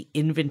started taking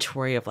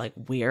inventory of like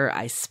where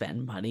I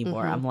spend money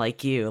more. I'm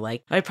like you,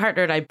 like my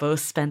partner and I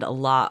both spend a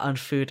lot on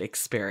food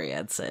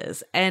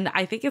experiences. And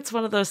I think it's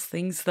one of those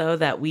things though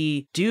that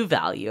we do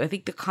value. I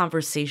think the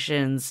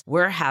conversations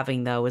we're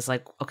having though is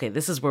like, okay,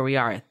 this is where we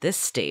are at this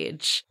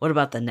stage. What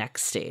about the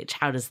next stage?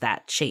 How does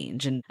that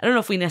change? And I don't know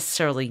if we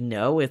necessarily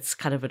know. It's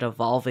kind of an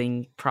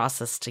evolving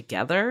process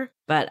together.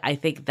 But I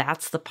think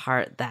that's the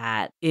part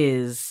that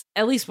is,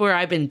 at least where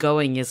I've been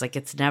going, is like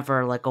it's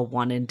never like a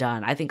one and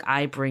done. I think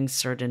I bring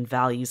certain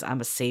values.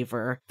 I'm a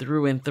saver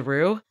through and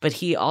through. But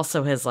he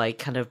also has like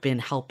kind of been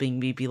helping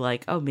me be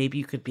like, oh, maybe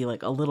you could be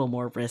like a little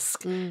more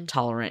risk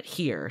tolerant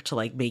here to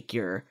like make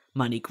your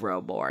money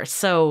grow more.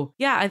 So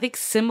yeah, I think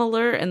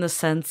similar in the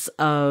sense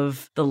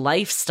of the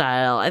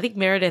lifestyle. I think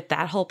Meredith,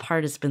 that whole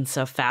part has been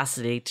so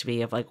fascinating to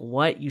me of like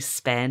what you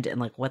spend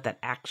and like what that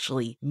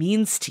actually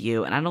means to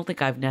you. And I don't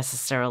think I've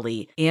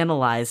necessarily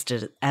analyzed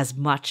it as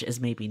much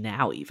as maybe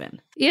now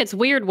even. Yeah, it's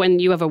weird when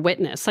you have a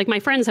witness. Like my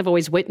friends have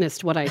always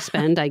witnessed what I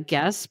spend, I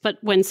guess. But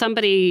when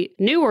somebody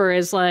newer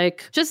is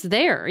like just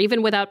there,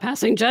 even without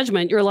passing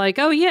judgment, you're like,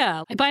 oh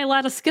yeah, I buy a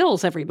lot of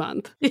Skittles every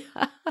month.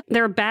 Yeah.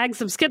 There are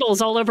bags of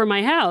Skittles all over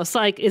my house.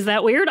 Like, is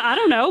that weird? I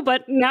don't know.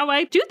 But now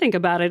I do think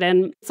about it.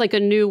 And it's like a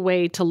new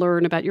way to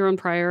learn about your own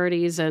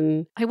priorities.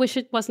 And I wish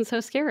it wasn't so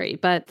scary.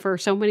 But for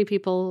so many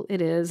people,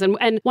 it is.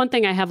 And one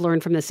thing I have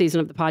learned from this season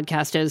of the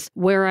podcast is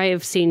where I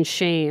have seen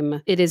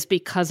shame, it is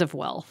because of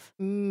wealth.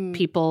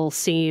 People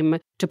seem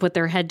to put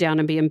their head down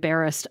and be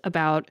embarrassed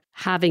about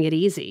having it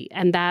easy.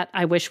 And that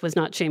I wish was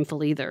not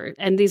shameful either.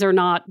 And these are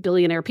not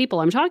billionaire people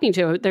I'm talking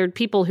to. They're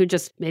people who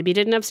just maybe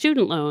didn't have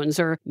student loans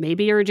or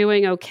maybe are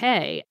doing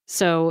okay.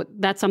 So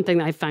that's something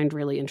that I find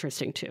really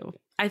interesting too.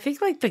 I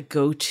think like the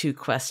go-to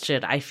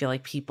question I feel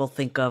like people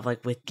think of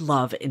like with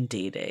love and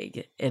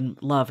dating and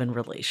love and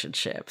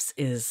relationships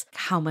is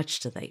how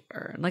much do they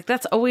earn? Like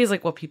that's always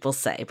like what people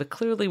say, but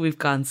clearly we've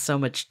gone so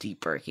much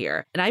deeper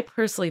here. And I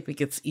personally think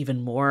it's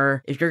even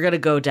more, if you're going to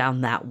go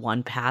down that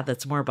one path,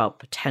 it's more about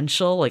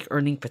potential, like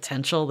earning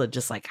potential than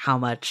just like how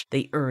much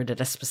they earned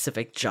at a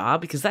specific job,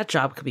 because that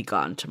job could be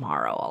gone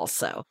tomorrow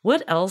also.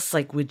 What else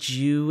like would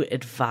you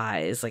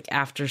advise like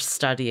after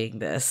studying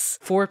this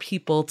for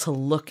people to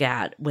look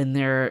at when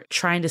they're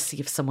trying to see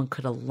if someone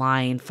could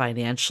align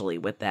financially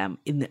with them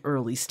in the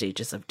early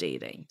stages of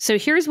dating? So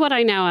here's what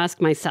I now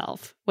ask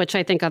myself, which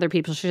I think other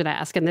people should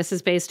ask. And this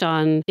is based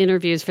on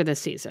interviews for this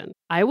season.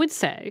 I would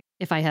say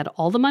if I had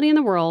all the money in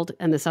the world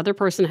and this other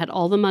person had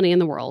all the money in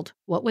the world,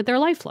 what would their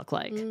life look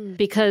like?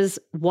 Because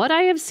what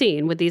I have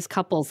seen with these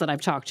couples that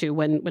I've talked to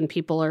when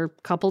people are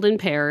coupled in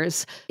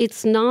pairs,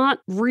 it's not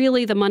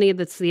really the money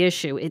that's the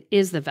issue. It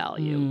is the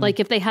value.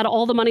 Like if they had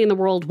all the money in the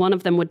world, one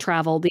of them would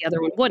travel, the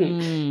other one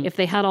wouldn't. If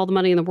they had all the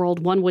money in the world,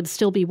 one would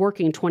still be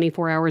working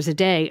 24 hours a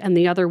day and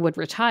the other would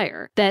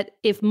retire. That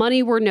if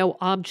money were no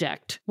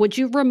object, would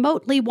you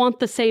remotely want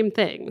the same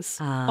things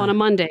on a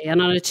Monday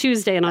and on a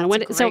Tuesday and on a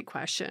Wednesday? That's a great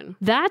question.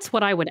 That's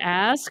what I would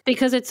ask,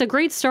 because it's a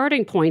great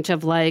starting point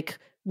of like,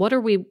 what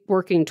are we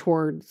working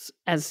towards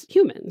as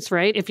humans,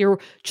 right? If you're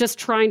just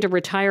trying to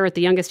retire at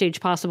the youngest age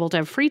possible to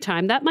have free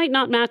time, that might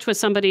not match with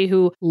somebody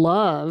who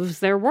loves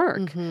their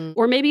work.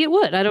 Or maybe it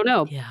would, I don't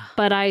know. Yeah.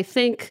 But I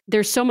think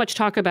there's so much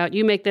talk about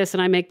you make this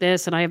and I make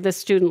this and I have this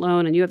student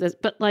loan and you have this,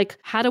 but like,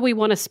 how do we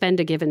want to spend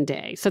a given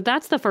day? So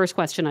that's the first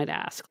question I'd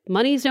ask.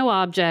 Money's no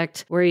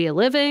object. Where are you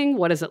living?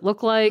 What does it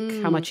look like?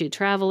 How much are you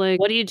traveling?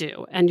 What do you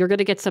do? And you're going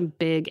to get some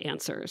big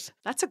answers.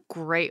 That's a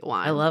great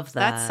one. I love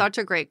that. That's such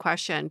a great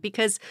question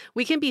because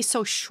we can be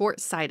so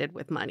short-sighted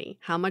with money.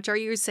 How much are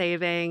you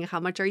saving? How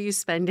much are you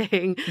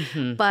spending?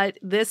 But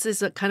this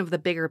is kind of the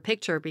bigger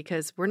picture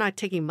because we're not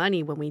taking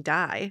money when we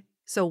die.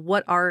 So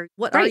what are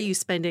you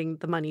spending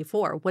the money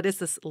for? What is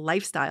this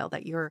lifestyle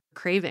that you're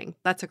craving?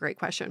 That's a great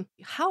question.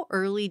 How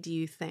early do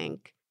you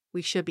think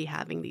we should be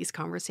having these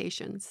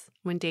conversations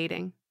when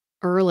dating?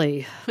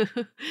 Early.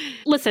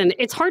 Listen,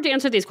 it's hard to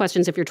answer these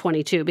questions if you're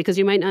 22 because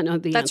you might not know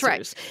the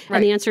answers. Right.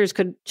 And the answers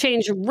could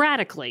change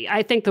radically.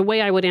 I think the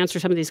way I would answer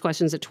some of these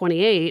questions at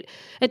 28,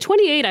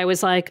 I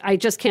was like, I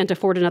just can't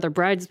afford another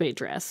bridesmaid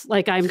dress.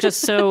 Like, I'm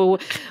just so,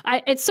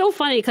 it's so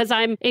funny because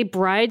I'm a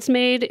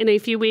bridesmaid in a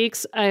few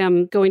weeks. I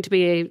am going to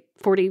be a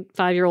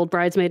 45-year-old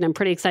bridesmaid, and I'm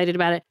pretty excited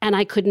about it. And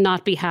I could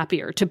not be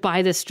happier to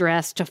buy this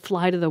dress, to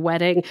fly to the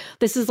wedding.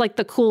 This is like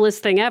the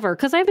coolest thing ever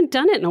because I haven't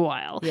done it in a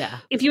while. Yeah.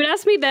 If you had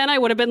asked me then, I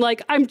would have been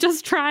like, I'm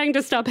just trying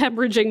to stop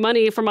hemorrhaging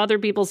money from other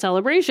people's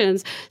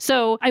celebrations.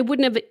 So I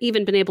wouldn't have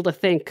even been able to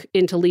think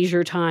into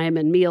leisure time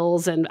and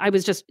meals. And I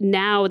was just,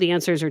 now the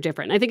answers are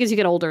different. I think as you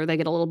get older, they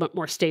get a little bit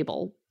more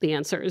stable, the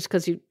answers,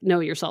 because you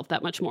know yourself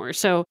that much more.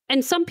 So,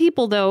 and some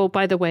people though,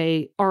 by the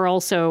way, are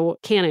also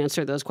can't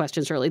answer those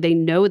questions early. They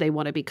know they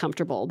want to be comfortable.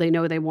 They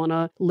know they want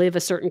to live a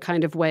certain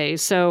kind of way.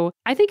 So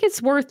I think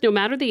it's worth, no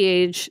matter the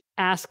age,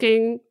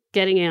 asking,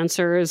 getting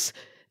answers,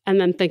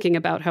 and then thinking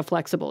about how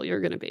flexible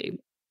you're going to be.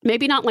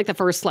 Maybe not like the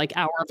first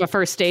hour of a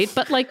first date,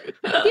 but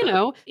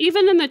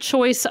even in the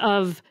choice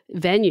of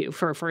venue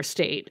for a first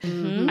date,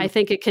 I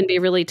think it can be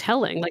really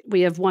telling. Like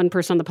we have one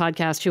person on the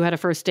podcast who had a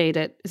first date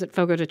at, is it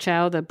Fogo de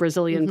Chao, the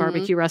Brazilian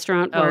barbecue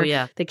restaurant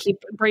where they keep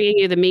bringing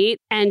you the meat.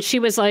 And she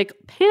was like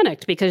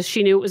panicked because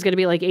she knew it was going to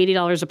be like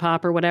 $80 a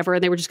pop or whatever.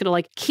 And they were just going to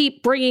like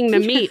keep bringing the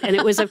meat. And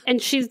it was,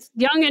 and she's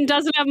young and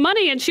doesn't have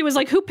money. And she was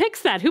like, who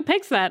picks that? Who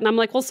picks that? And I'm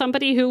like, well,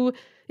 somebody who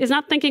is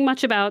not thinking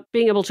much about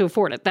being able to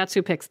afford it. That's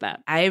who picks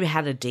that. I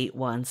had a date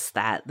once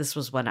that this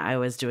was when I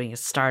was doing a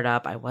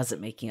startup. I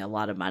wasn't making a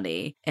lot of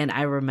money. And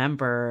I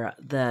remember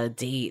the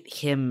date,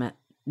 him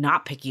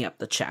not picking up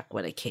the check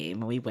when it came.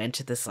 And we went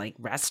to this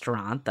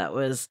restaurant that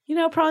was,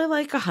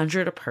 probably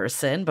 $100 a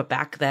person. But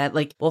back then,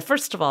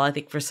 first of all, I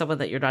think for someone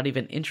that you're not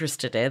even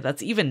interested in,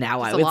 that's even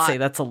now, I would say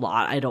that's a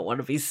lot. I don't want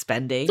to be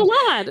spending. It's a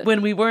lot.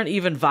 When we weren't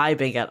even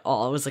vibing at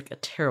all. It was a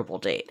terrible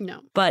date.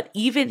 No. But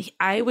even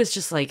I was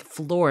just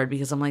floored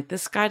because I'm like,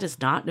 this guy does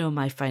not know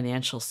my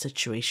financial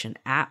situation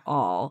at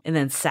all. And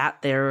then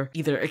sat there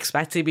either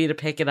expecting me to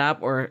pick it up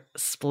or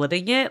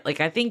splitting it.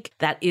 I think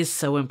that is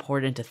so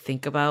important to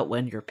think about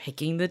when you're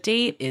picking the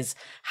date is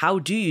how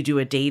do you do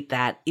a date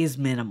that is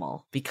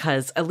minimal?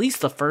 Because at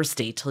least the first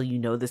date till you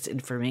know this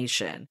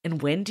information.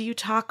 And when do you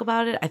talk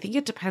about it? I think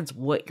it depends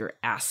what you're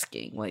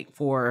asking.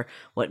 For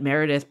what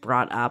Meredith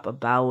brought up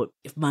about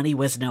if money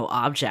was no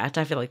object,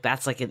 I feel like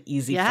that's an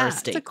easy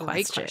first date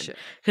question.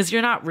 Because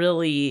you're not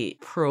really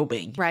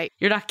probing. Right.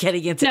 You're not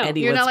getting into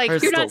anyone's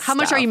personal stuff. How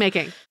much are you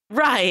making?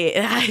 Right.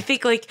 I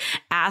think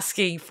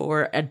asking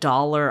for a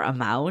dollar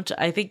amount,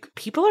 I think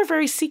people are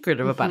very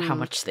secretive about how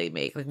much they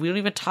make. We don't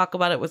even talk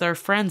about it with our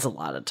friends a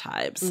lot of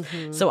times.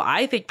 So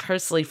I think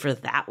personally for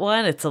that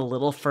one, it's a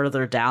little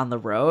further down the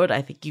road.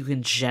 I think you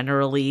can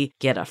generally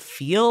get a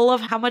feel of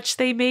how much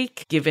they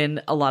make,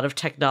 given a lot of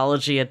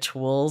technology and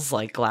tools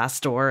like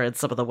Glassdoor and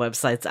some of the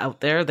websites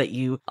out there that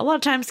you a lot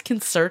of times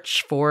can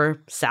search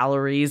for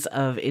salaries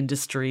of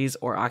industries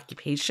or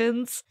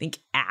occupations. I think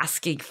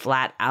asking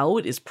flat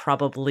out is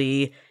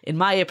probably, in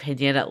my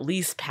opinion, at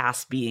least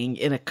past being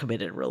in a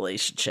committed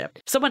relationship.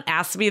 If someone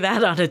asked me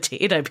that on a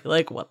date, I'd be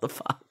like, what the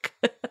fuck?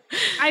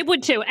 I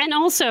would too. And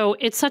also,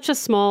 it's such a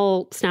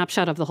small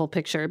snapshot of the whole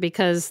picture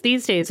because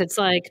these days it's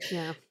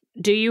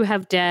do you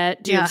have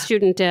debt? Do you have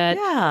student debt?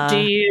 Yeah. Do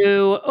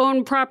you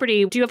own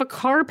property? Do you have a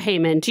car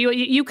payment?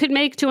 You could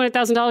make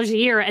 $200,000 a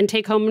year and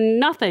take home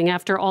nothing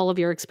after all of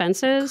your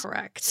expenses.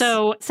 Correct.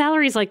 So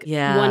salary is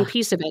one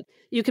piece of it.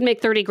 You can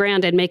make 30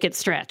 grand and make it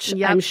stretch,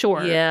 I'm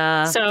sure.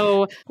 Yeah.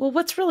 So, well,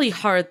 what's really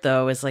hard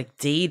though is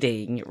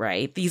dating,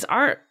 right? These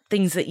are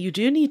things that you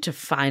do need to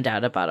find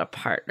out about a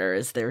partner,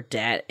 is their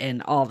debt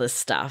and all this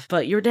stuff.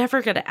 But you're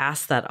never going to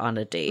ask that on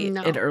a date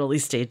in early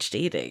stage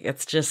dating.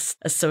 It's just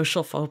a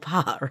social faux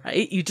pas,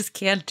 right? You just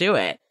can't do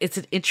it. It's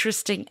an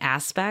interesting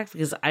aspect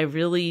because I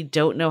really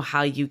don't know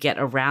how you get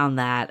around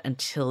that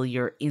until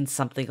you're in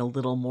something a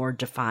little more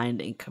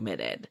defined and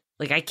committed.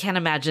 I can't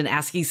imagine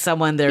asking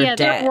someone their debt.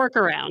 Yeah, there are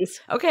workarounds.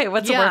 Okay,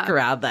 what's a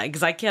workaround then?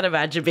 Because I can't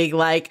imagine being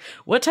like,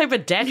 what type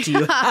of debt do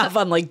you have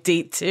on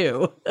date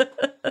 2?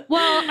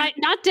 Well,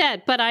 not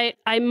debt, but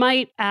I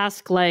might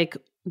ask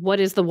what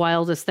is the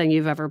wildest thing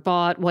you've ever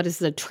bought? What is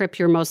the trip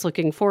you're most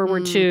looking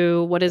forward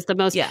to? What is the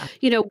most,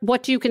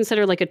 what do you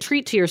consider like a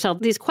treat to yourself?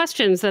 These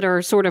questions that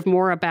are sort of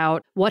more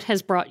about what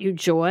has brought you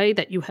joy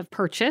that you have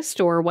purchased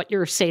or what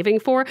you're saving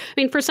for. I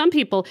mean, for some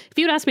people, if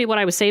you'd asked me what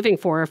I was saving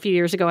for a few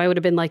years ago, I would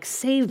have been like,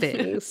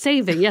 saving.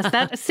 Yes,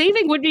 that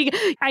saving would be,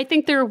 I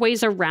think there are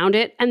ways around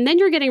it. And then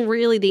you're getting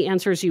really the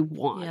answers you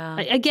want. Yeah.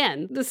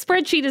 Again, the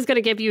spreadsheet is going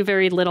to give you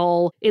very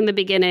little in the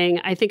beginning.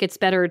 I think it's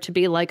better to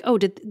be like, oh,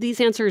 did these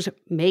answers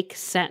make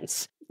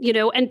sense?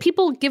 And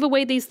people give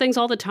away these things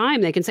all the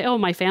time. They can say, oh,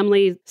 my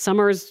family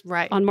summers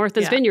on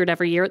Martha's Vineyard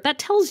every year. That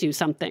tells you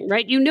something,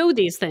 right? You know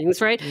these things,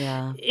 right?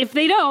 Yeah. If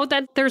they don't,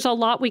 that there's a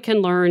lot we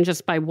can learn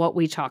just by what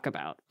we talk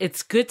about.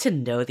 It's good to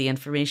know the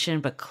information,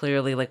 but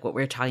clearly, like what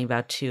we're talking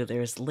about too,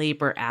 there's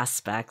labor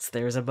aspects,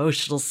 there's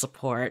emotional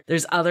support,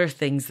 there's other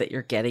things that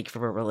you're getting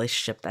from a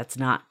relationship that's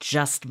not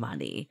just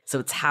money.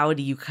 So it's how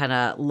do you kind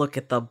of look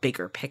at the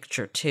bigger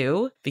picture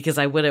too? Because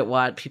I wouldn't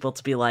want people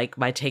to be like,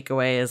 my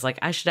takeaway is like,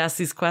 I should ask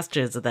these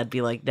questions. And then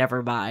be like,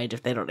 never mind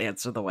if they don't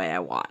answer the way I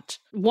want.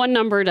 One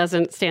number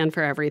doesn't stand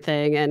for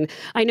everything. And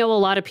I know a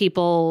lot of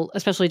people,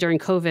 especially during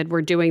COVID,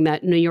 were doing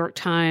that New York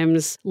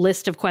Times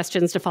list of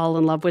questions to fall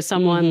in love with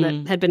someone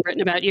that had been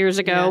written about years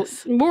ago.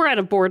 Yes. More out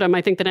of boredom,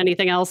 I think, than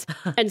anything else.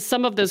 And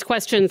some of those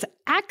questions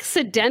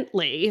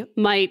accidentally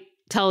might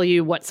tell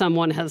you what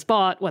someone has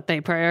bought, what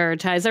they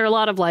prioritize. There are a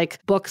lot of like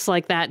books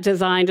like that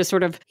designed to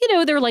sort of,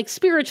 they're like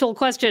spiritual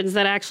questions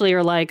that actually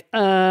are like,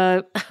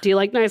 do you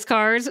like nice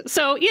cars?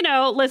 So,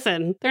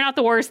 listen, they're not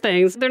the worst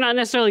things. They're not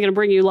necessarily going to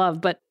bring you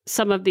love, but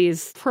some of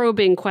these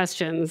probing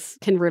questions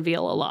can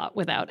reveal a lot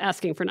without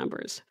asking for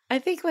numbers. I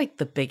think like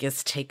the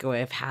biggest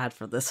takeaway I've had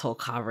from this whole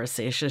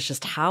conversation is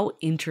just how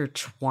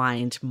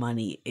intertwined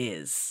money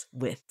is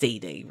with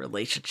dating,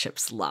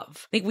 relationships,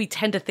 love. I think we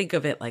tend to think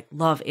of it like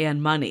love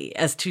and money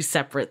as two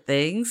separate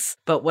things.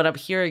 But what I'm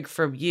hearing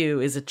from you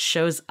is it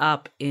shows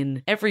up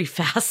in every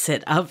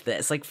facet of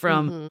this, like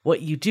from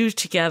what you do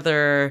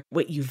together,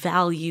 what you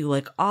value,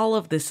 like all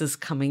of this is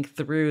coming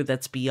through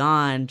that's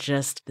beyond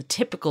just the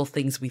typical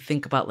things we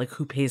think about, like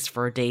who pays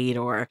for a date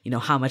or,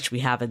 how much we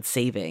have in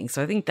savings.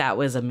 So I think that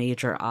was a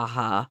major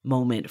aha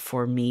moment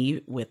for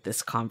me with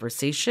this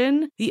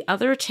conversation. The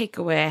other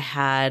takeaway I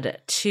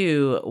had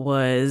too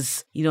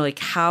was, like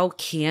how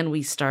can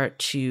we start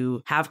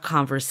to have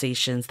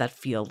conversations that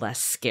feel less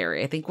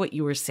scary? I think what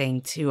you were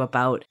saying too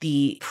about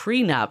the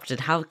prenup and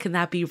how can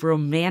that be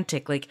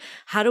romantic? Like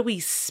how do we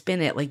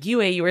spin it? Like you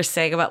were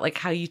saying about like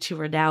how you two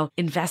are now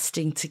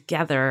investing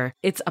together.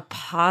 It's a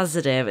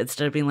positive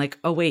instead of being like,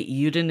 oh wait,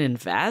 you didn't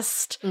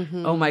invest?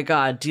 Oh my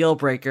God, deal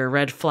breaker,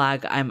 red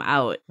flag, I'm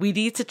out. We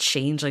need to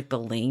change like the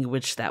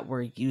language that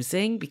we're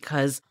using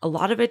because a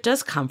lot of it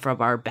does come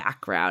from our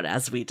background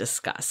as we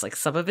discuss. Like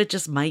some of it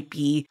just might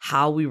be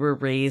how we were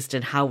raised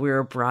and how we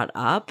were brought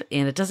up.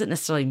 And it doesn't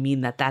necessarily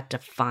mean that that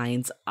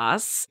defines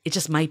us. It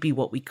just might be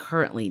what we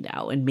currently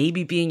know. And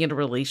maybe being in a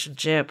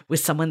relationship with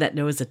someone that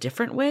knows a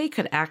different way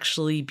could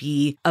actually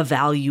be a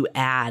value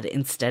add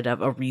instead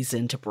of a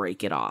reason to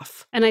break it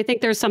off. And I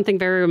think there's something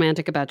very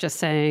romantic about just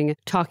saying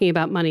talking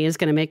about money is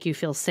going to make you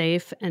feel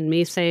safe and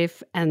me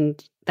safe.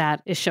 And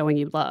that is showing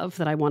you love,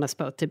 that I want us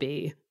both to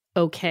be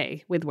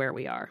okay with where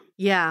we are.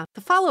 Yeah.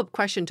 The follow-up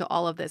question to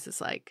all of this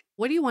is like,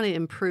 what do you want to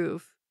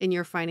improve in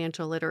your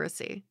financial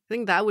literacy? I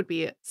think that would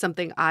be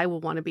something I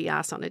would want to be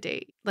asked on a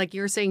date. Like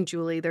you're saying,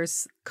 Julie,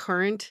 there's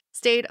current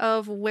state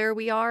of where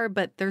we are,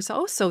 but there's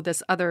also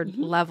this other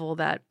level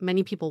that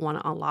many people want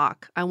to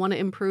unlock. I want to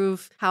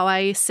improve how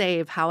I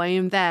save, how I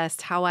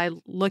invest, how I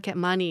look at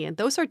money. And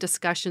those are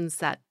discussions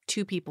that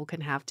two people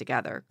can have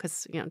together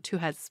because, two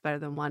heads is better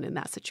than one in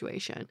that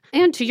situation.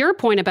 And to your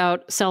point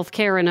about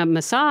self-care and a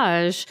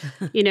massage,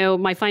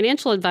 my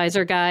financial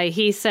advisor guy,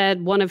 he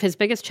said one of his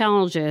biggest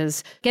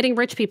challenges, getting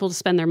rich people to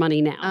spend their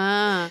money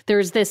now.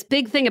 There's this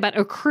big thing about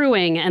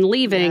accruing and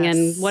leaving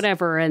and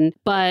whatever,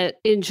 but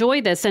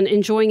enjoy this, and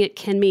enjoying it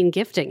can mean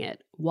gifting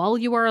it. While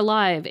you are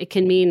alive, it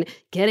can mean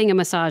getting a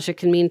massage. It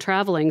can mean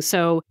traveling.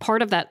 So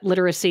part of that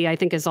literacy, I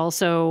think, is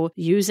also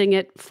using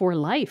it for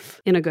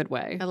life in a good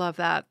way. I love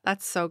that.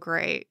 That's so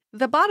great.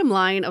 The bottom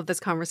line of this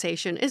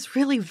conversation is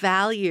really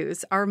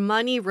values. Our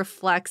money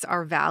reflects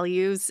our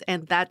values,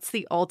 and that's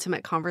the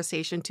ultimate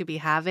conversation to be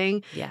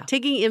having. Yeah.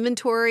 Taking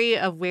inventory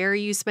of where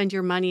you spend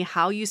your money,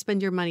 how you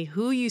spend your money,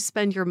 who you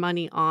spend your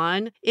money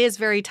on is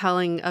very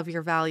telling of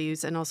your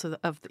values and also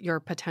of your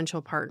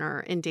potential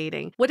partner in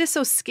dating. What is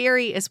so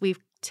scary is we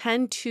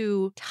tend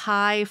to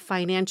tie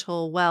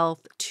financial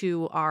wealth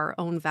to our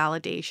own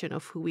validation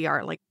of who we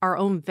are, like our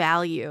own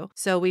value.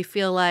 So we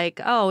feel like,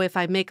 oh, if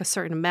I make a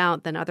certain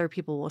amount, then other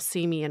people will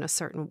see me in a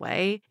certain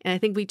way. And I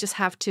think we just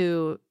have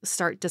to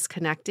start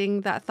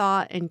disconnecting that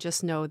thought and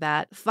just know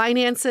that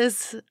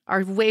finances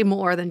are way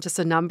more than just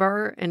a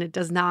number, and it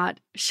does not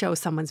show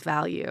someone's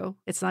value.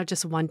 It's not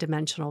just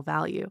one-dimensional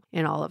value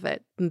in all of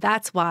it. And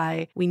that's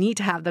why we need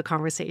to have the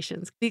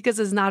conversations, because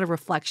it's not a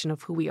reflection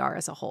of who we are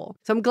as a whole.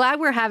 So I'm glad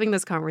we're having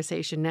this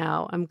conversation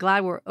now. I'm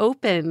glad we're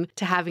open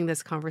to having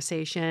this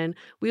conversation.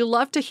 We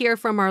love to hear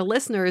from our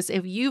listeners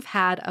if you've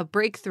had a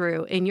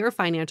breakthrough in your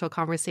financial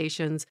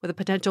conversations with a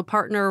potential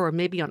partner or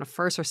maybe on a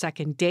first or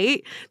second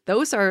date.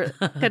 Those are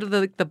kind of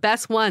the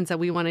best ones that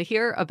we want to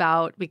hear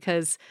about,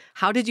 because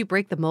how did you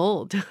break the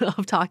mold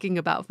of talking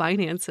about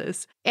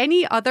finances?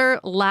 Any other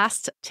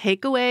last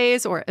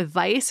takeaways or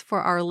advice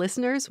for our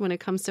listeners when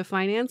it comes to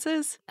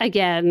finances?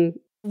 Again,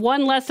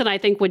 one lesson I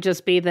think would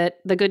just be that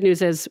the good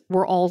news is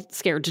we're all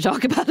scared to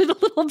talk about it a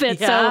little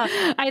bit. Yeah.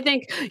 So I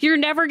think you're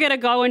never going to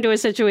go into a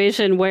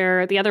situation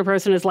where the other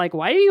person is like,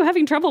 why are you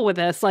having trouble with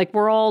this? Like,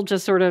 we're all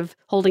just sort of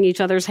holding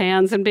each other's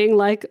hands and being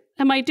like,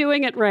 am I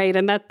doing it right?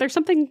 And that there's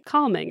something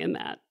calming in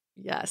that.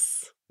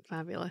 Yes.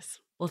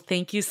 Fabulous. Well,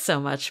 thank you so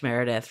much,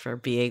 Meredith, for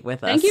being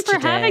with us. Thank you for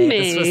today. having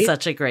me. This was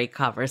such a great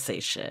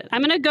conversation. I'm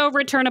going to go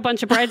return a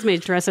bunch of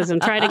bridesmaid dresses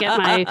and try to get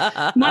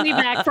my money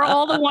back for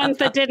all the ones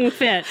that didn't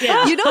fit.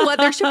 Yeah. You know what?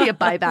 There should be a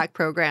buyback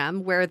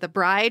program where the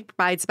bride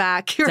buys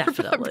back your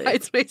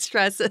bridesmaid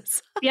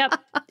dresses.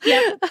 Yep.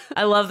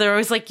 I love they're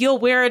always like, you'll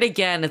wear it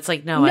again. It's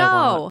like, no,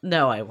 I won't.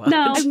 No, I won't.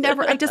 No.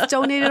 I just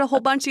donated a whole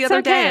bunch the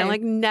other day. I'm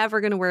like,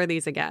 never going to wear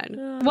these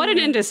again. What an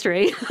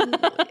industry.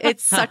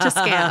 It's such a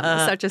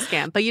scam. Such a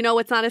scam. But you know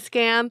what's not a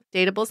scam?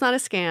 Dateable's not a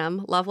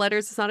scam. Love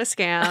Letters is not a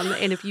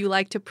scam. And if you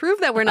like to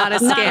prove that we're not a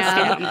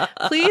scam,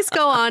 please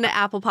go on to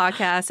Apple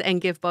Podcasts and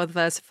give both of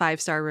us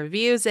 5-star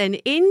reviews. And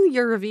in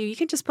your review, you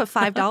can just put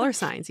 $5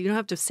 signs. You don't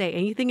have to say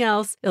anything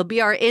else. It'll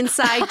be our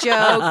inside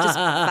joke. Just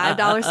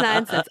 $5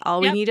 signs. That's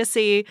all we need to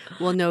see.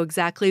 We'll know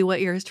exactly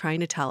what you're trying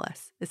to tell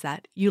us, is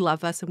that you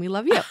love us and we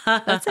love you.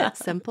 That's it.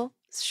 Simple,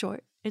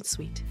 short, and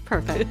sweet.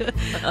 Perfect.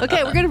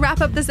 Okay, we're going to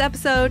wrap up this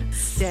episode.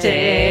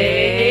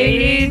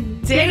 Stay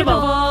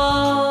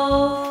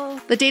dateable.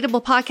 The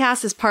Dateable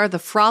Podcast is part of the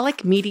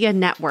Frolic Media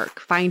Network.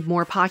 Find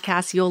more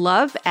podcasts you'll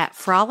love at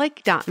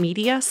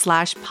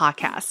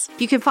frolic.media/podcasts.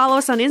 You can follow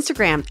us on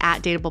Instagram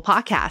at Dateable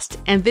Podcast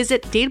and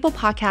visit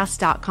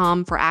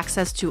dateablepodcast.com for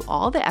access to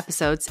all the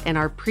episodes and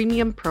our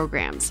premium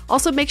programs.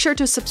 Also, make sure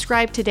to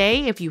subscribe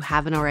today if you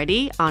haven't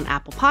already on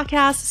Apple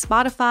Podcasts,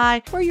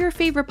 Spotify, or your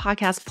favorite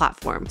podcast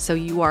platform, so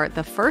you are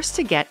the first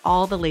to get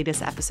all the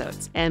latest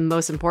episodes. And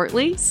most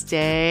importantly,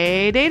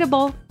 stay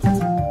dateable.